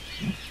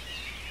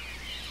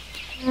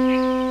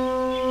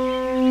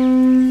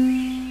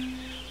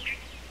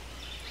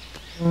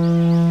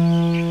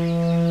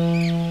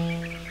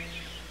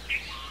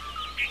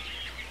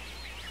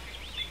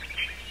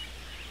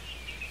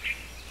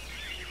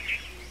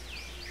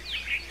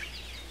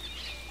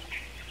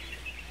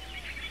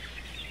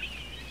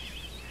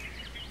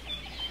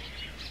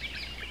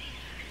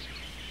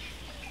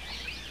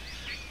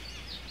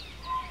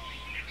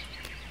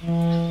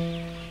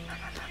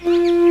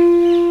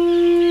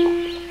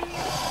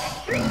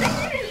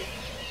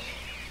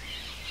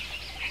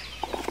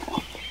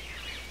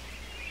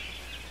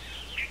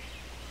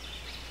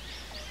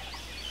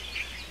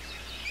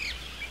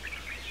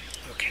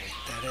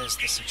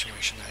 The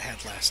situation I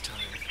had last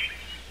time,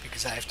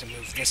 because I have to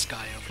move this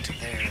guy over to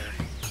there,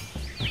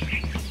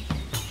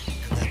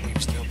 and that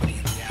leaves nobody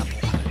in the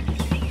apple hut.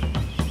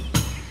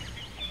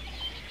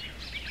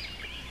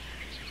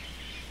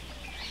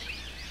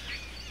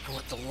 I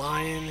want the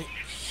lion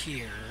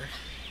here,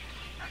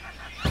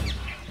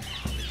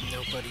 with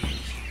nobody in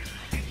here.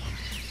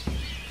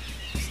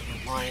 So the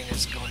lion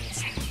is going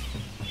from...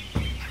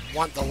 I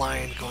want the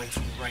lion going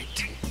from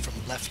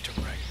left to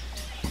right.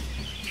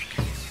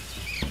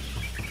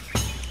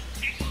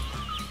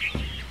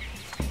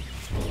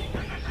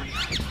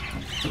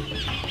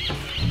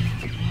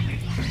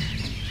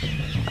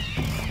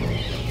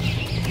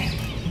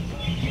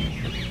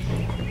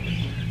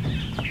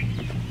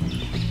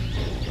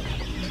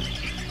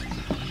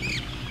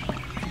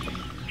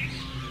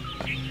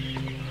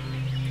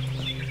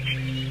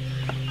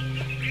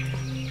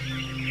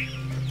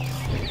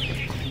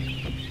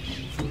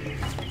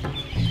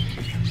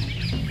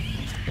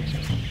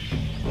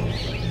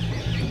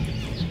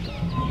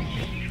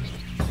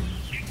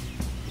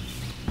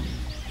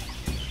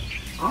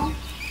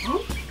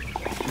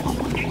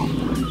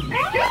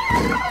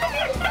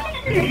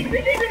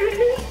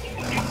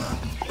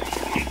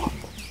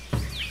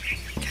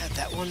 God,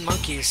 that one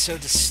monkey is so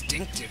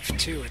distinctive,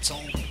 too. It's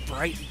all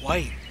bright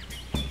white.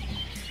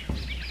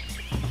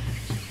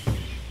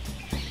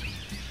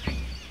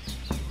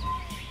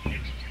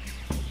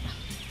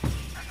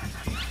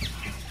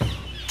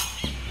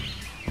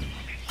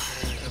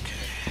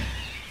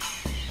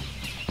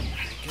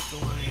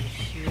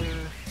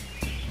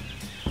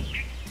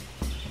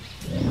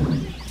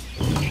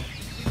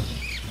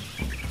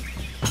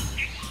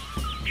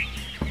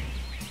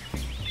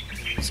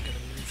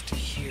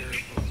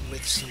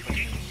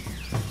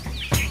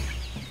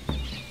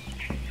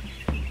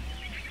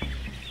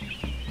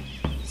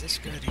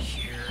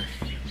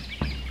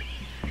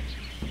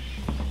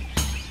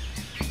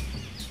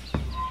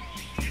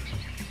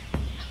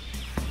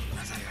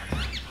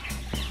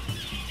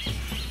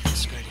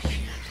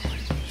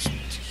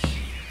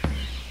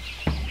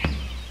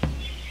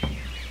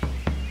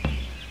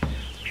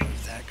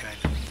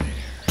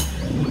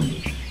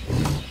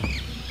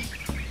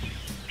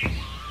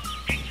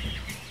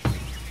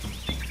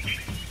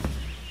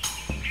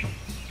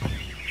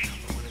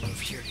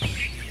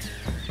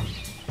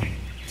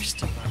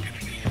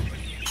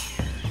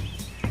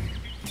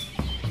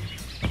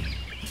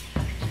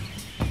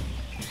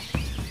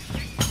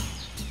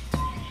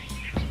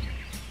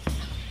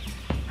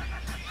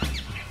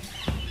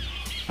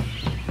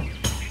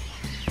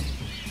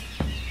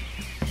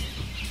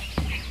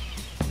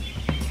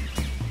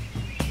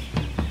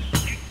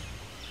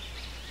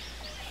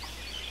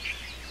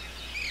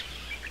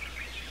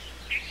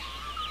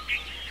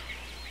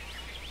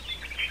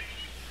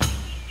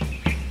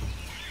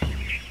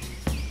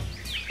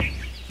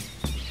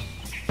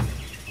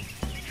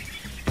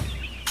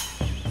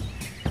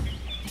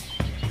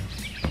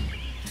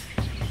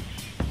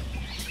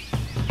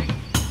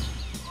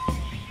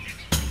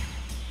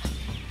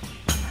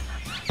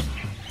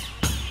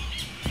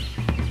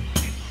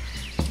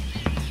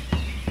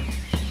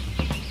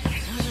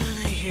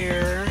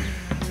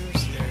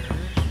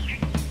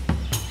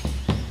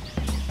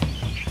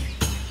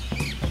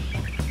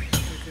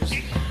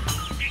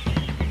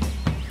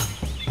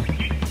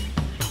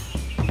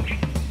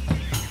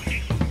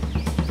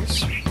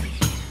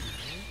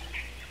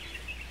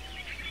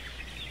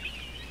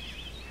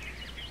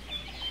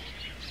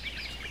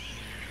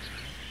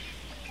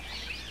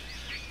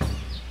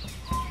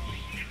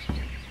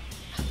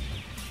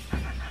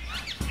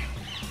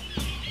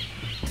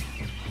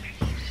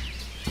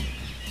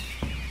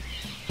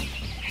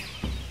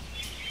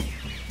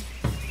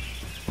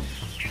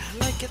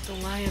 Get the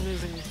lion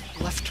moving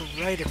left to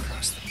right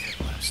across the pit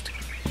last time.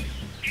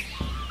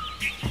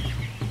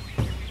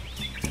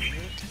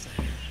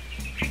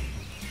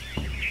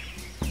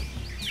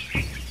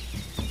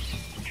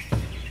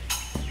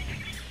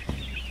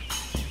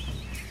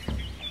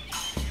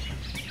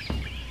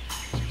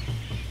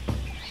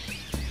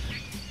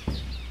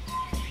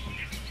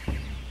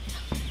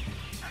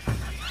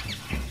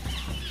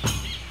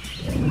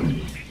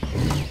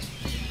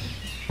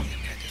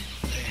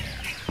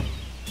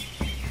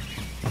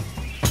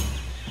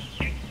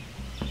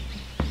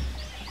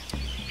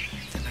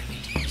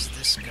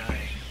 This guy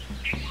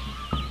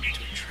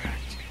to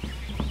attract.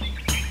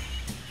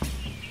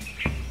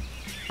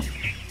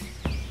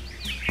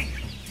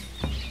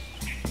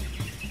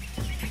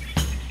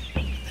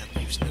 That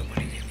leaves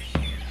nobody in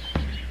here.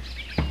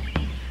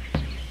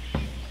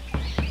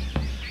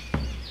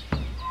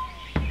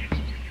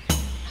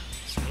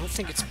 So I don't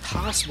think it's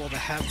possible to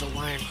have the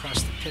lion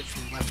cross the pit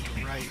from left to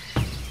right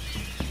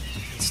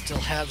and still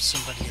have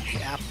somebody in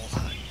the apple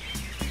hut.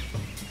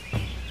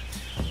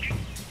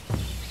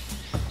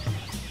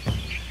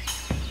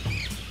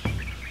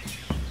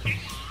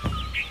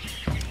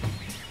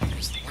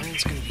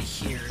 It's going to be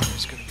here, and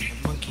there's going to be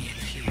a monkey in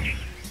here.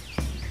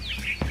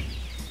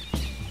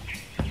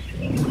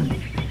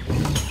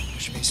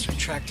 Which means to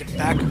attract him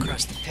back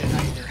across the pit,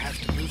 I either have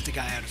to move the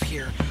guy out of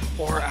here,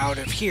 or out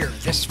of here.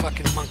 This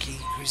fucking monkey,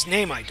 whose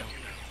name I don't know.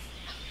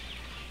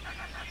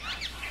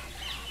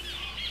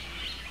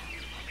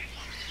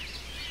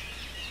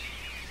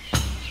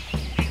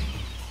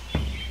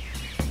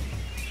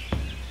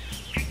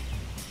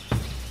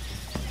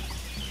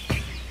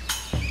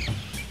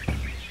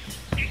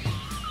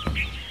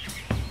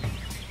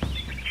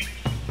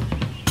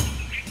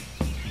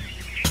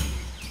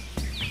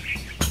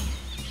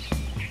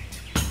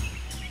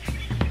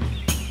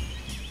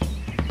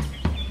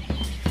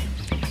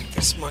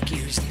 This monkey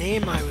whose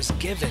name I was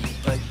given,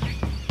 but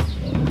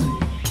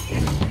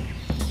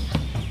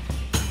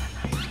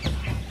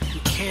who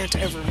can't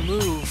ever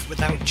move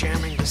without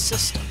jamming the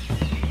system.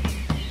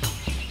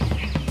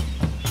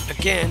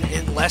 Again,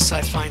 unless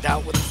I find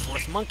out what the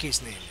fourth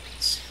monkey's name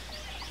is.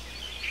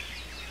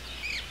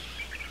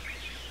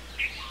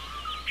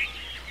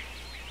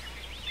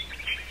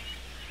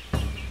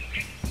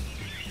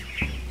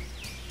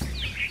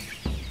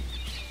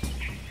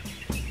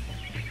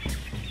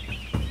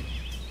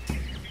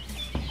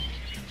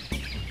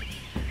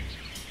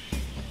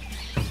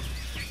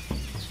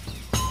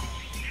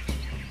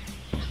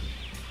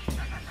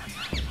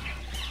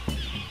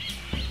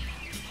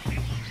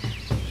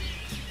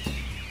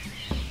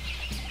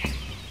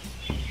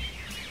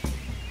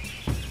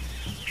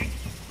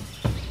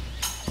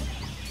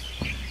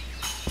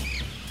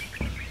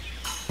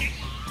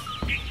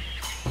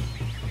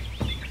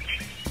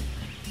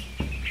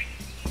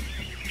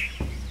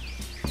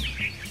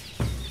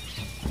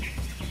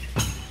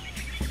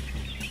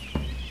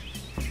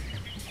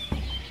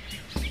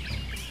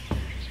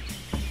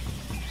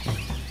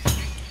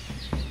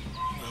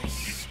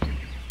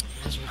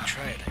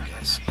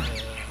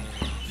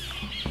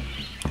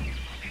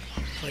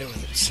 Play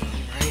with it some,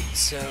 right?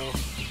 So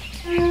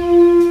move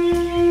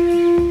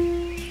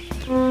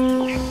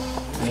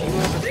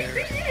you over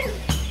there.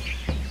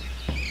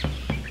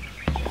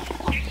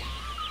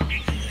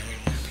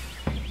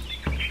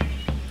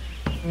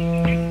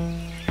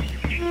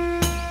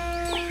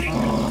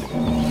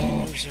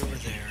 Moves over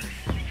there.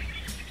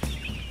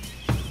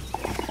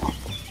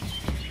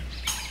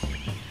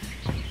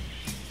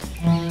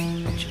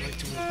 Would you like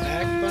to move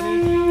back,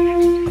 buddy?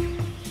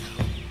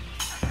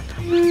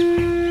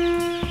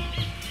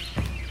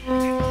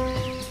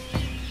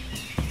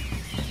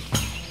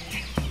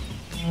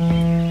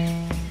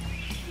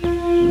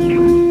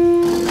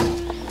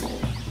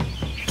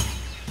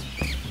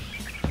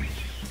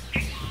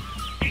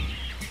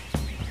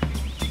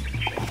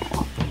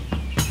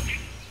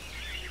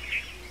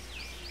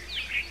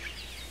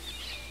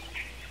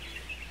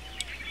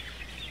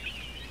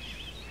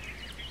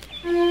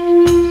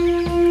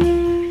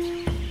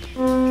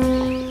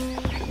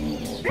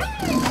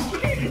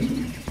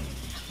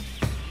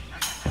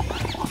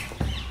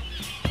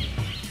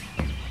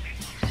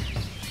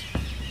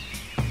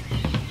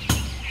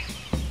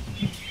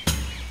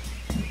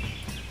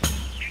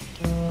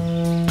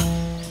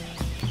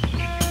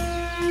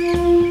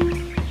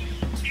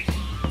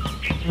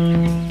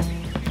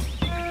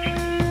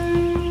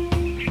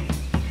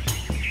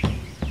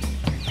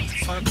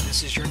 Fuck,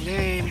 this is your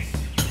name.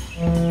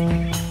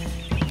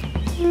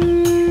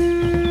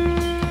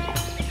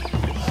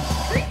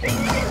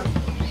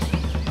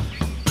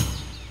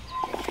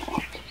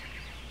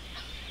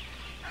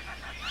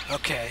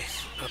 Okay,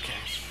 okay.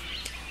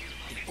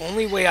 The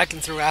only way I can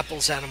throw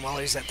apples at him while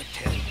he's at the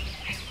pit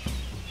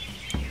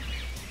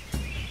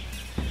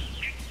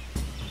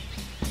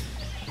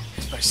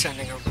is by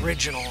sending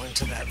original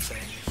into that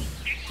thing.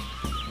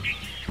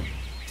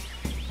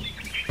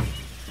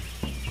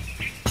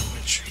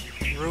 Which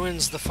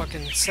ruins the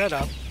fucking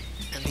setup,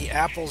 and the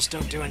apples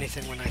don't do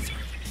anything when I throw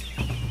them.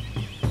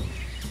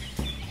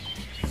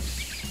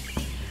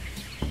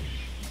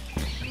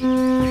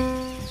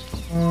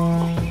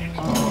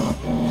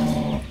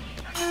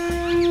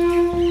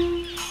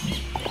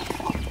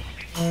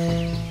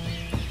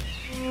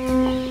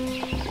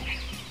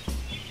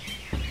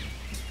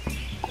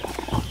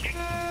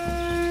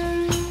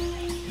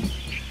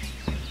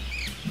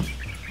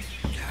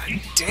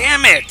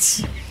 Damn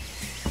it!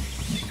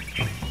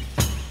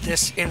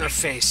 This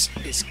interface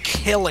is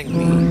killing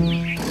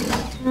me.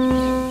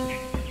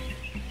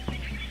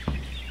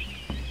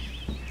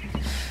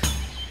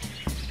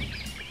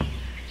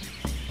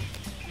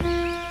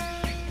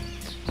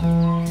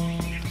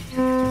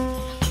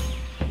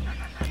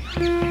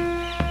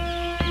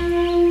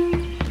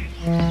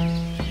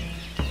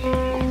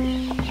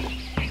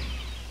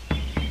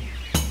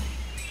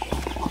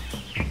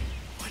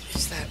 What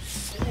is that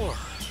for?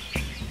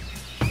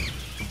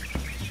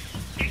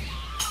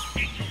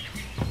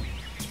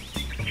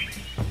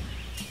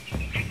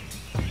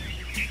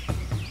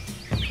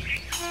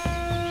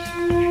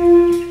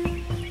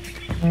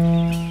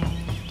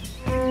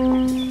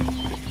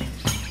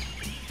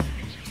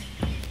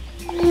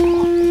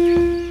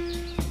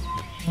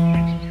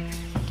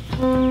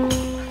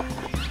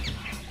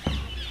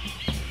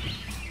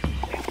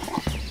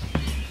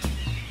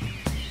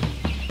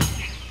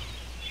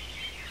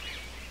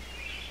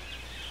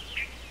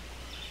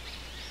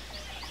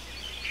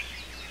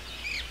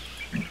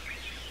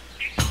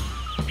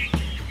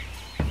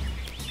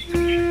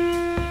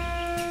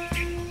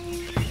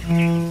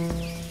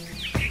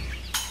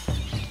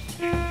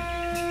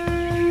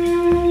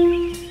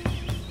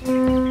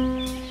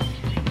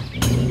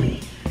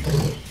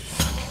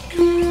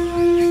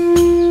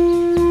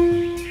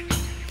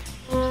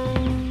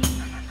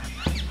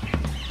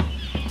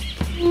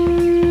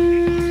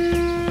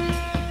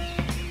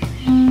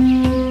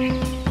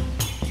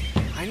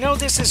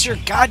 This is your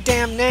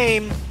goddamn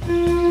name.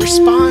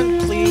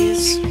 Respond,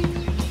 please.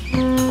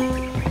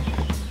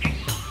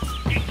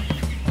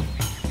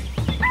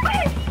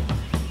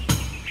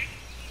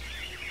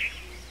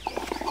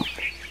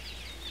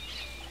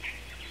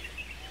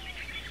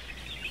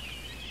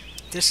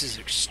 This is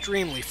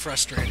extremely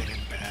frustrating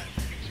and bad.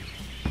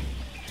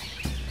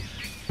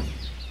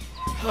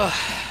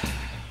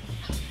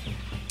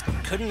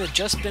 Couldn't have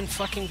just been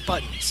fucking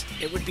buttons.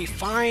 It would be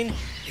fine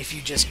if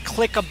you just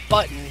click a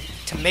button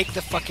to make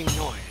the fucking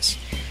noise.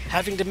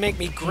 Having to make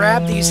me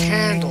grab these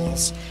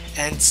handles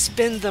and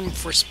spin them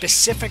for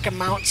specific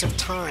amounts of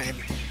time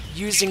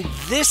using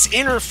this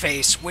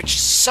interface, which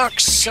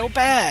sucks so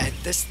bad,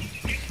 this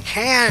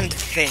hand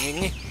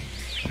thing,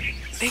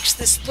 makes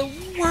this the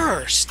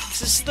worst.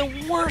 This is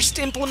the worst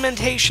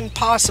implementation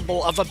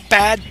possible of a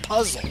bad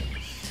puzzle.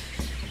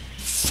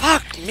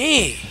 Fuck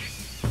me.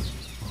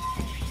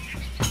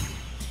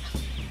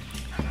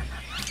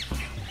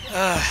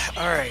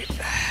 Alright.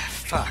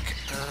 Fuck.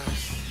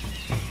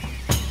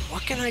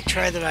 What can I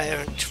try that I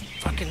haven't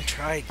fucking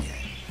tried yet?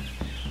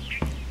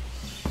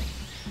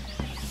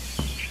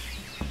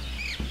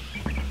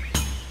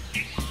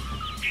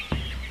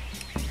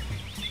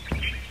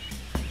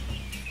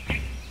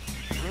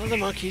 None of the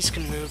monkeys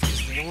can move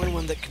because the only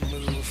one that can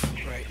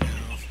move right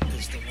now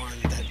is the one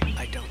that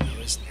I don't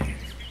know his name.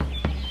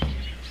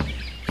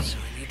 So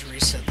I need to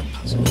reset the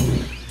puzzle.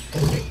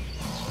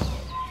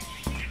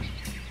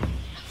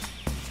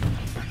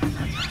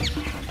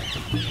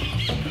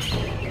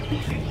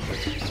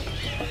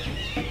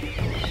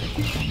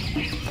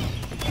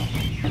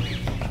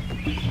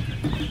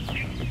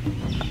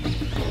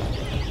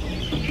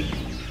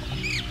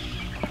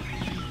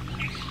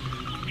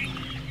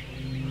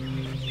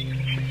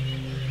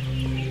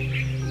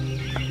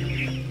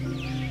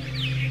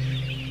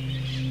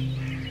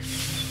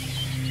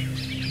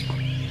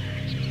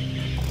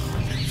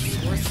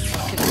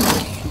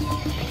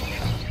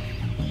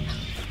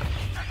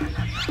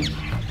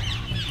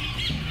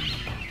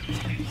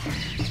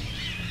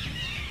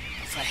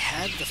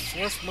 The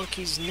fourth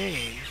monkey's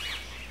name,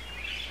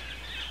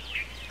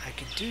 I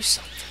could do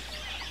something.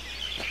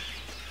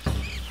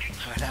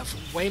 I'd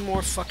have way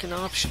more fucking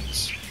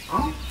options.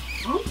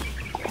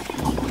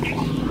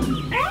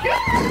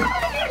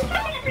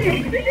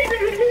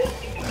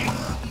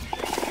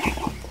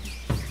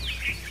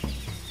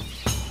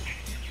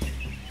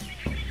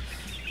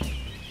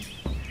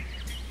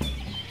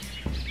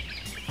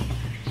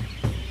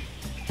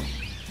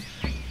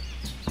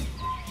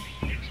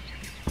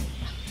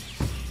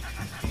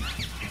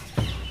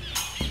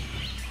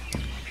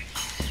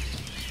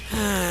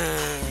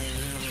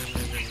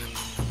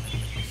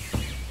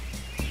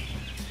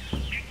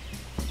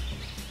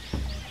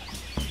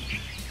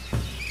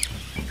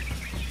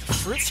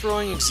 Fruit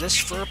throwing exists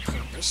for a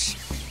purpose.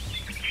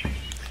 I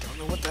don't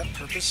know what that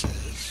purpose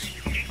is.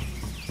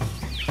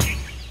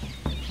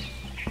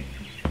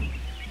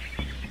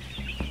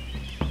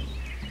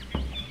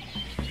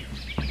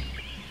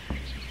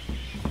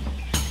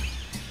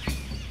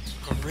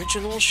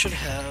 Original should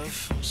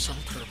have some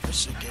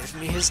purpose. It gave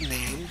me his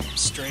name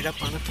straight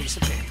up on a piece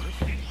of paper.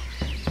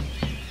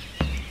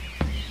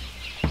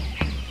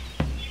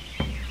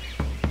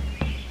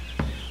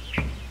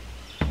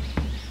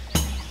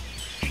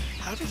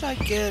 How did I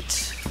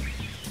get...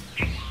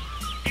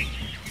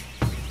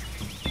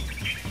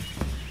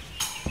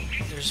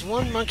 There's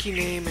one monkey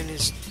name in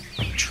his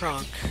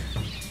trunk,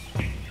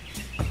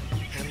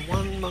 and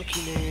one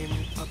monkey name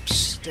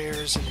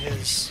upstairs in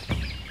his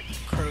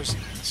crow's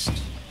nest.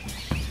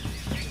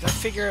 Did I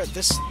figure out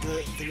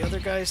the other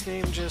guy's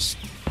name just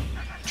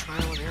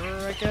trial and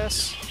error, I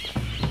guess.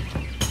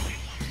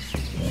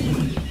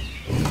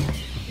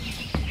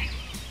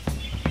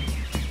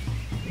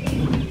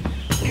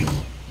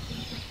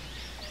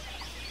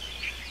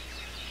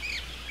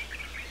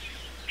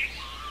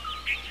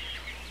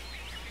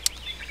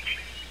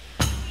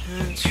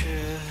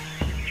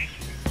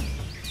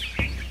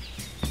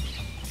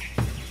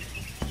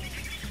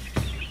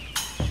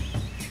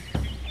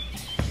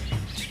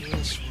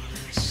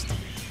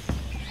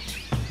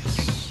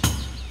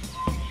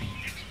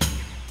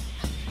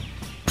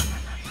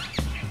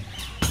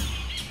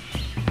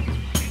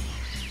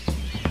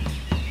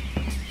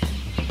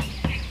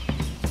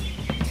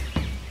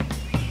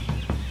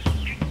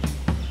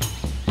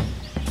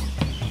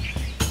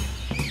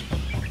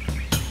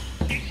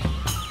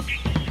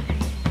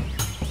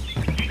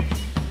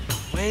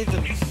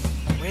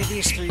 The way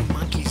these three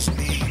monkeys'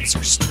 names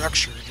are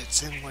structured,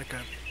 it's in like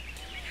a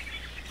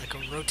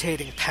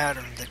rotating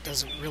pattern that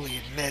doesn't really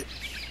admit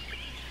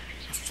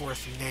a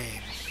fourth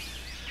name.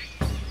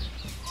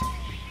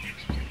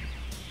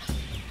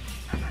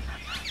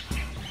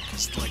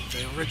 Because like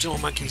the original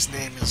monkey's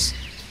name is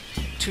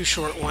 2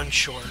 short, 1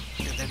 short,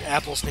 and then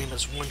Apple's name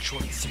is 1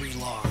 short, 3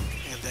 long,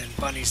 and then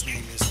Bunny's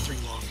name is 3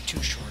 long,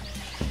 2 short.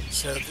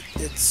 So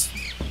it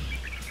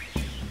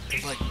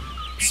like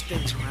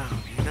spins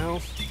around, you know?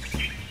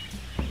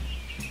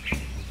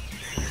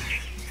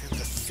 And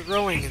the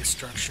throwing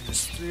instruction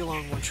is 3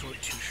 long, 1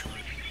 short, 2 short,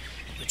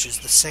 which is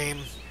the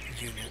same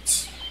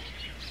units.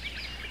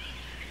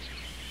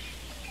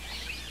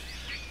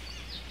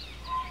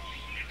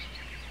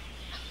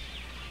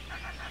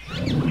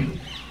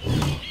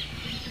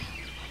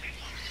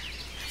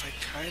 Have I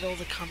tried all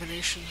the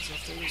combinations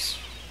of those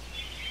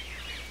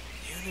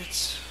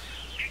units?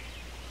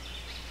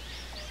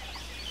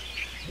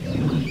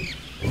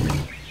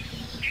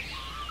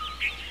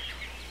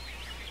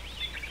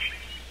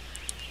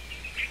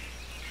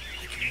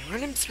 Run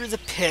him through the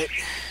pit,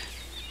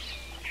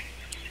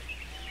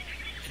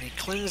 and he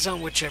clings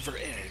on whichever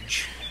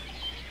edge.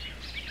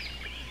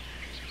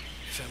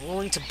 If I'm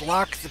willing to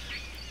block the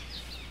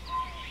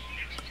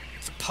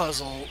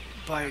puzzle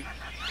by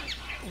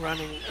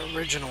running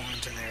original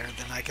into there,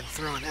 then I can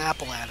throw an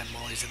apple at him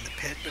while he's in the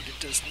pit, but it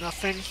does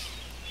nothing.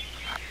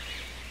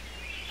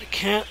 I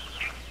can't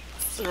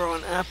throw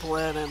an apple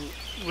at him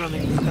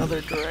running the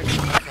other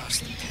direction across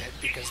the pit,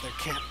 because there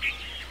can't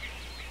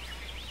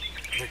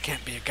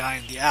be a guy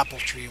in the apple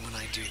tree when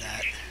I do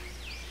that.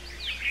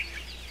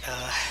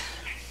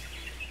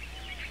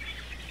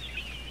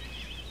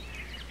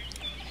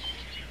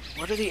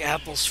 What are the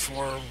apples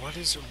for? What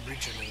is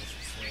original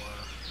for?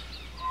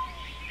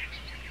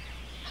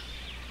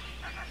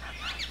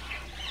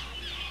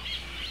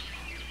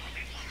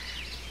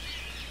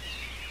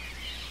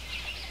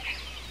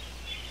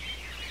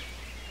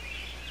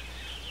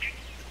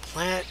 The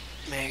plant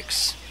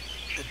makes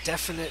a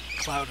definite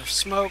cloud of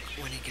smoke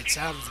when he gets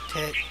out of the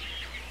pit.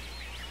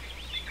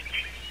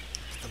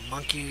 The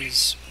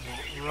monkeys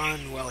won't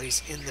run while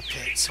he's in the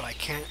pit, so I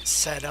can't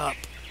set up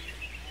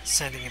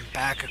sending him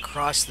back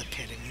across the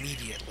pit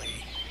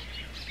immediately.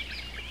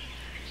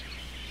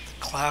 The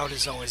cloud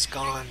is always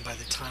gone by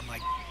the time I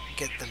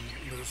get them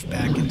moved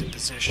back into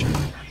position.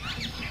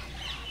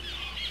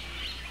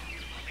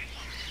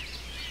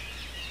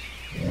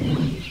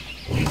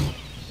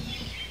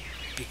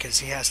 Because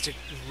he has to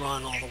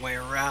run all the way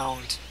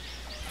around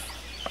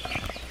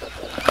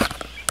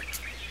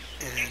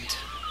and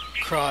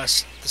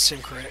cross the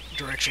same correct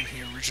direction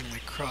he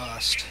originally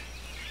crossed.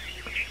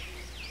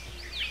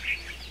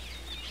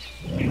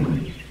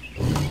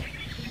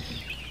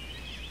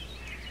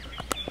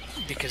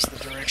 Because the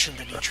direction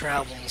that he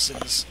travels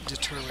is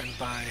determined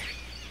by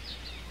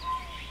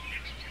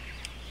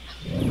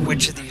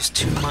which of these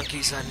 2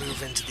 monkeys I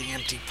move into the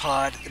empty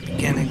pod at the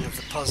beginning of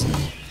the puzzle.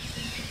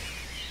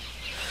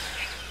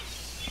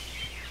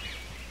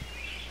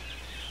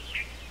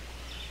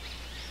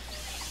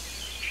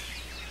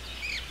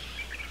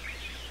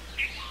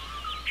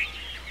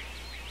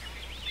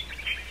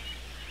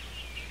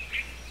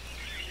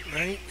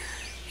 Right?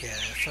 Yeah,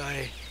 if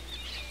I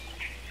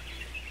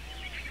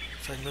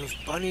move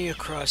Bunny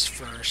across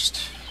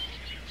first,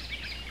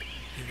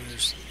 he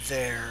moves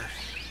there,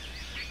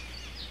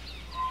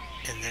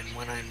 and then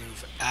when I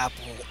move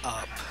Apple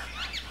up,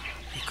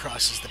 he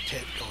crosses the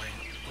pit going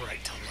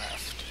right to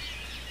left.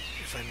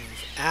 If I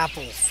move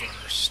Apple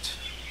first,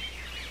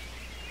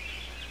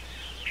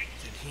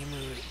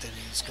 then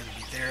he's going to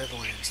be there, the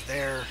land's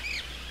there.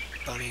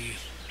 Bunny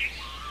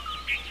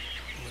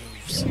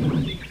moves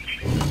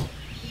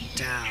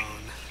down.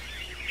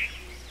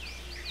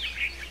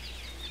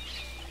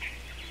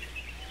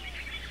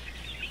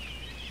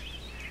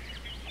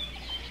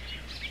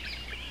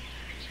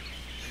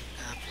 And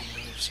Apple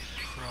moves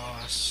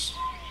across.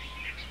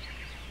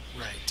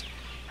 Right.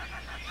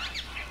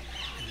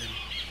 And then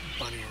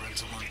Bunny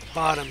runs along the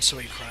bottom, so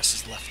he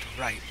crosses left to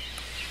right.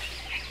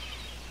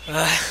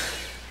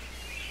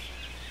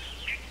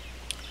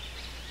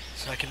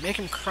 So I can make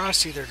him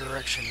cross either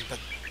direction, but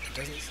it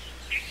doesn't...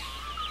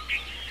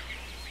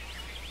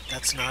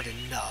 That's not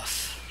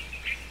enough.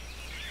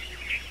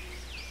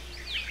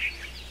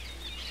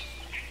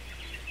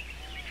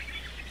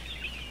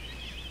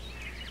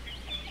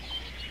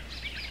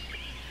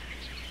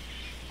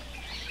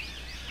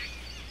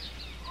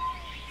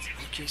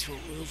 monkeys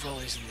won't move while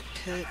he's in the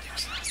pit,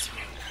 except throw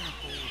an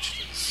apple,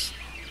 which does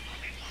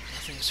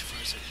nothing as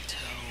far as I can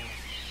tell.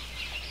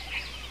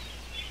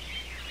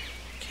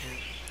 Can't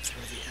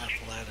throw the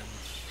apple at him.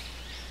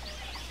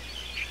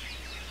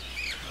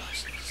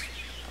 Crosses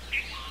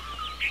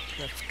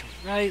left to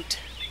right.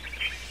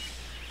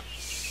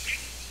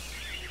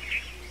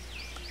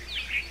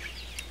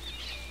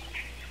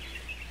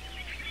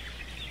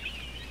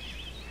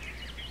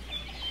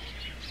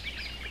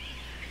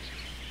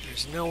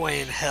 There's no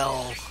way in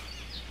hell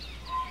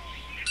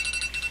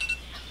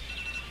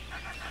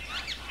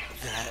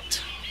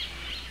that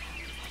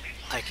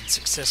I can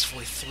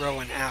successfully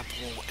throw an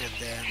apple and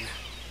then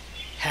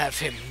have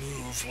him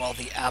move while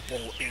the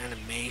apple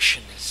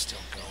animation is still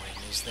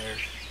going, is there?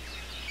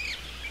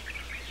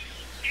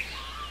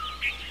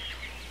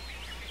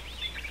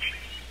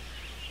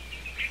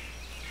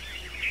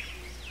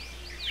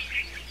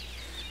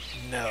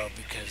 No,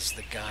 because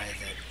the guy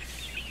that...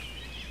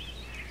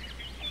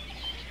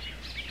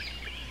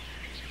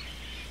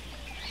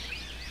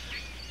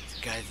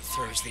 the guy that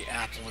throws the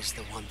apple is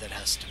the one that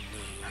has to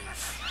move.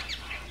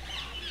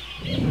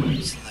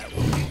 So that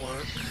won't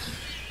work.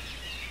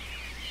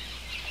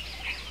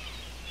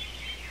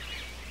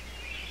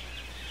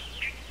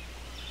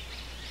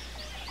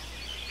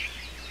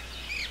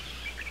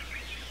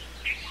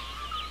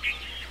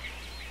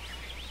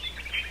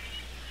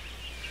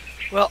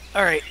 Well,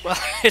 alright, well,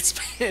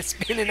 it's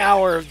been an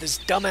hour of this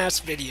dumbass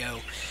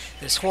video,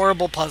 this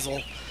horrible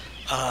puzzle.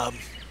 I'm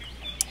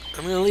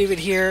going to leave it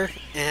here,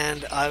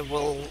 and I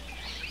will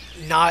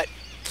not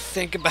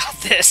think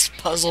about this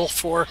puzzle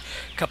for a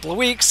couple of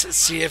weeks,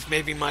 see if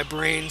maybe my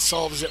brain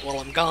solves it while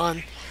I'm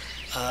gone.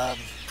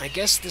 I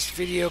guess this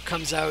video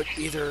comes out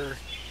either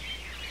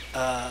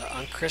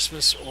on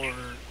Christmas or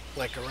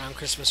like around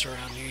Christmas or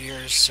around New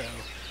Year's, so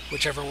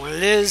whichever one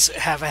it is,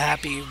 have a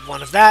happy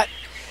one of that.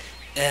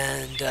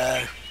 And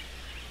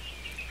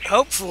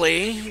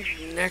hopefully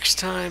next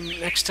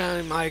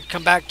time I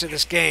come back to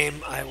this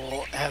game, I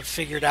will have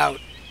figured out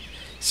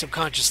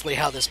subconsciously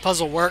how this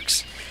puzzle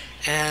works,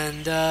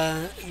 and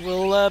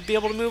we'll be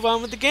able to move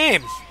on with the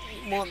game.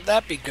 Won't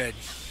that be good?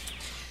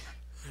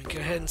 I'll go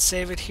ahead and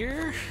save it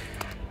here.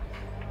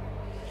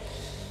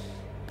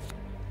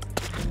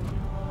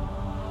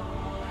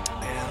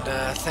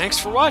 And thanks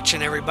for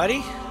watching,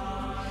 everybody.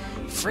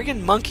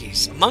 Friggin'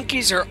 monkeys.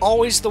 Monkeys are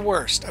always the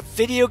worst. A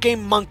video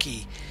game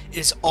monkey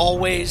is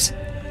always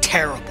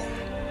terrible.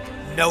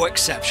 No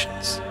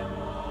exceptions.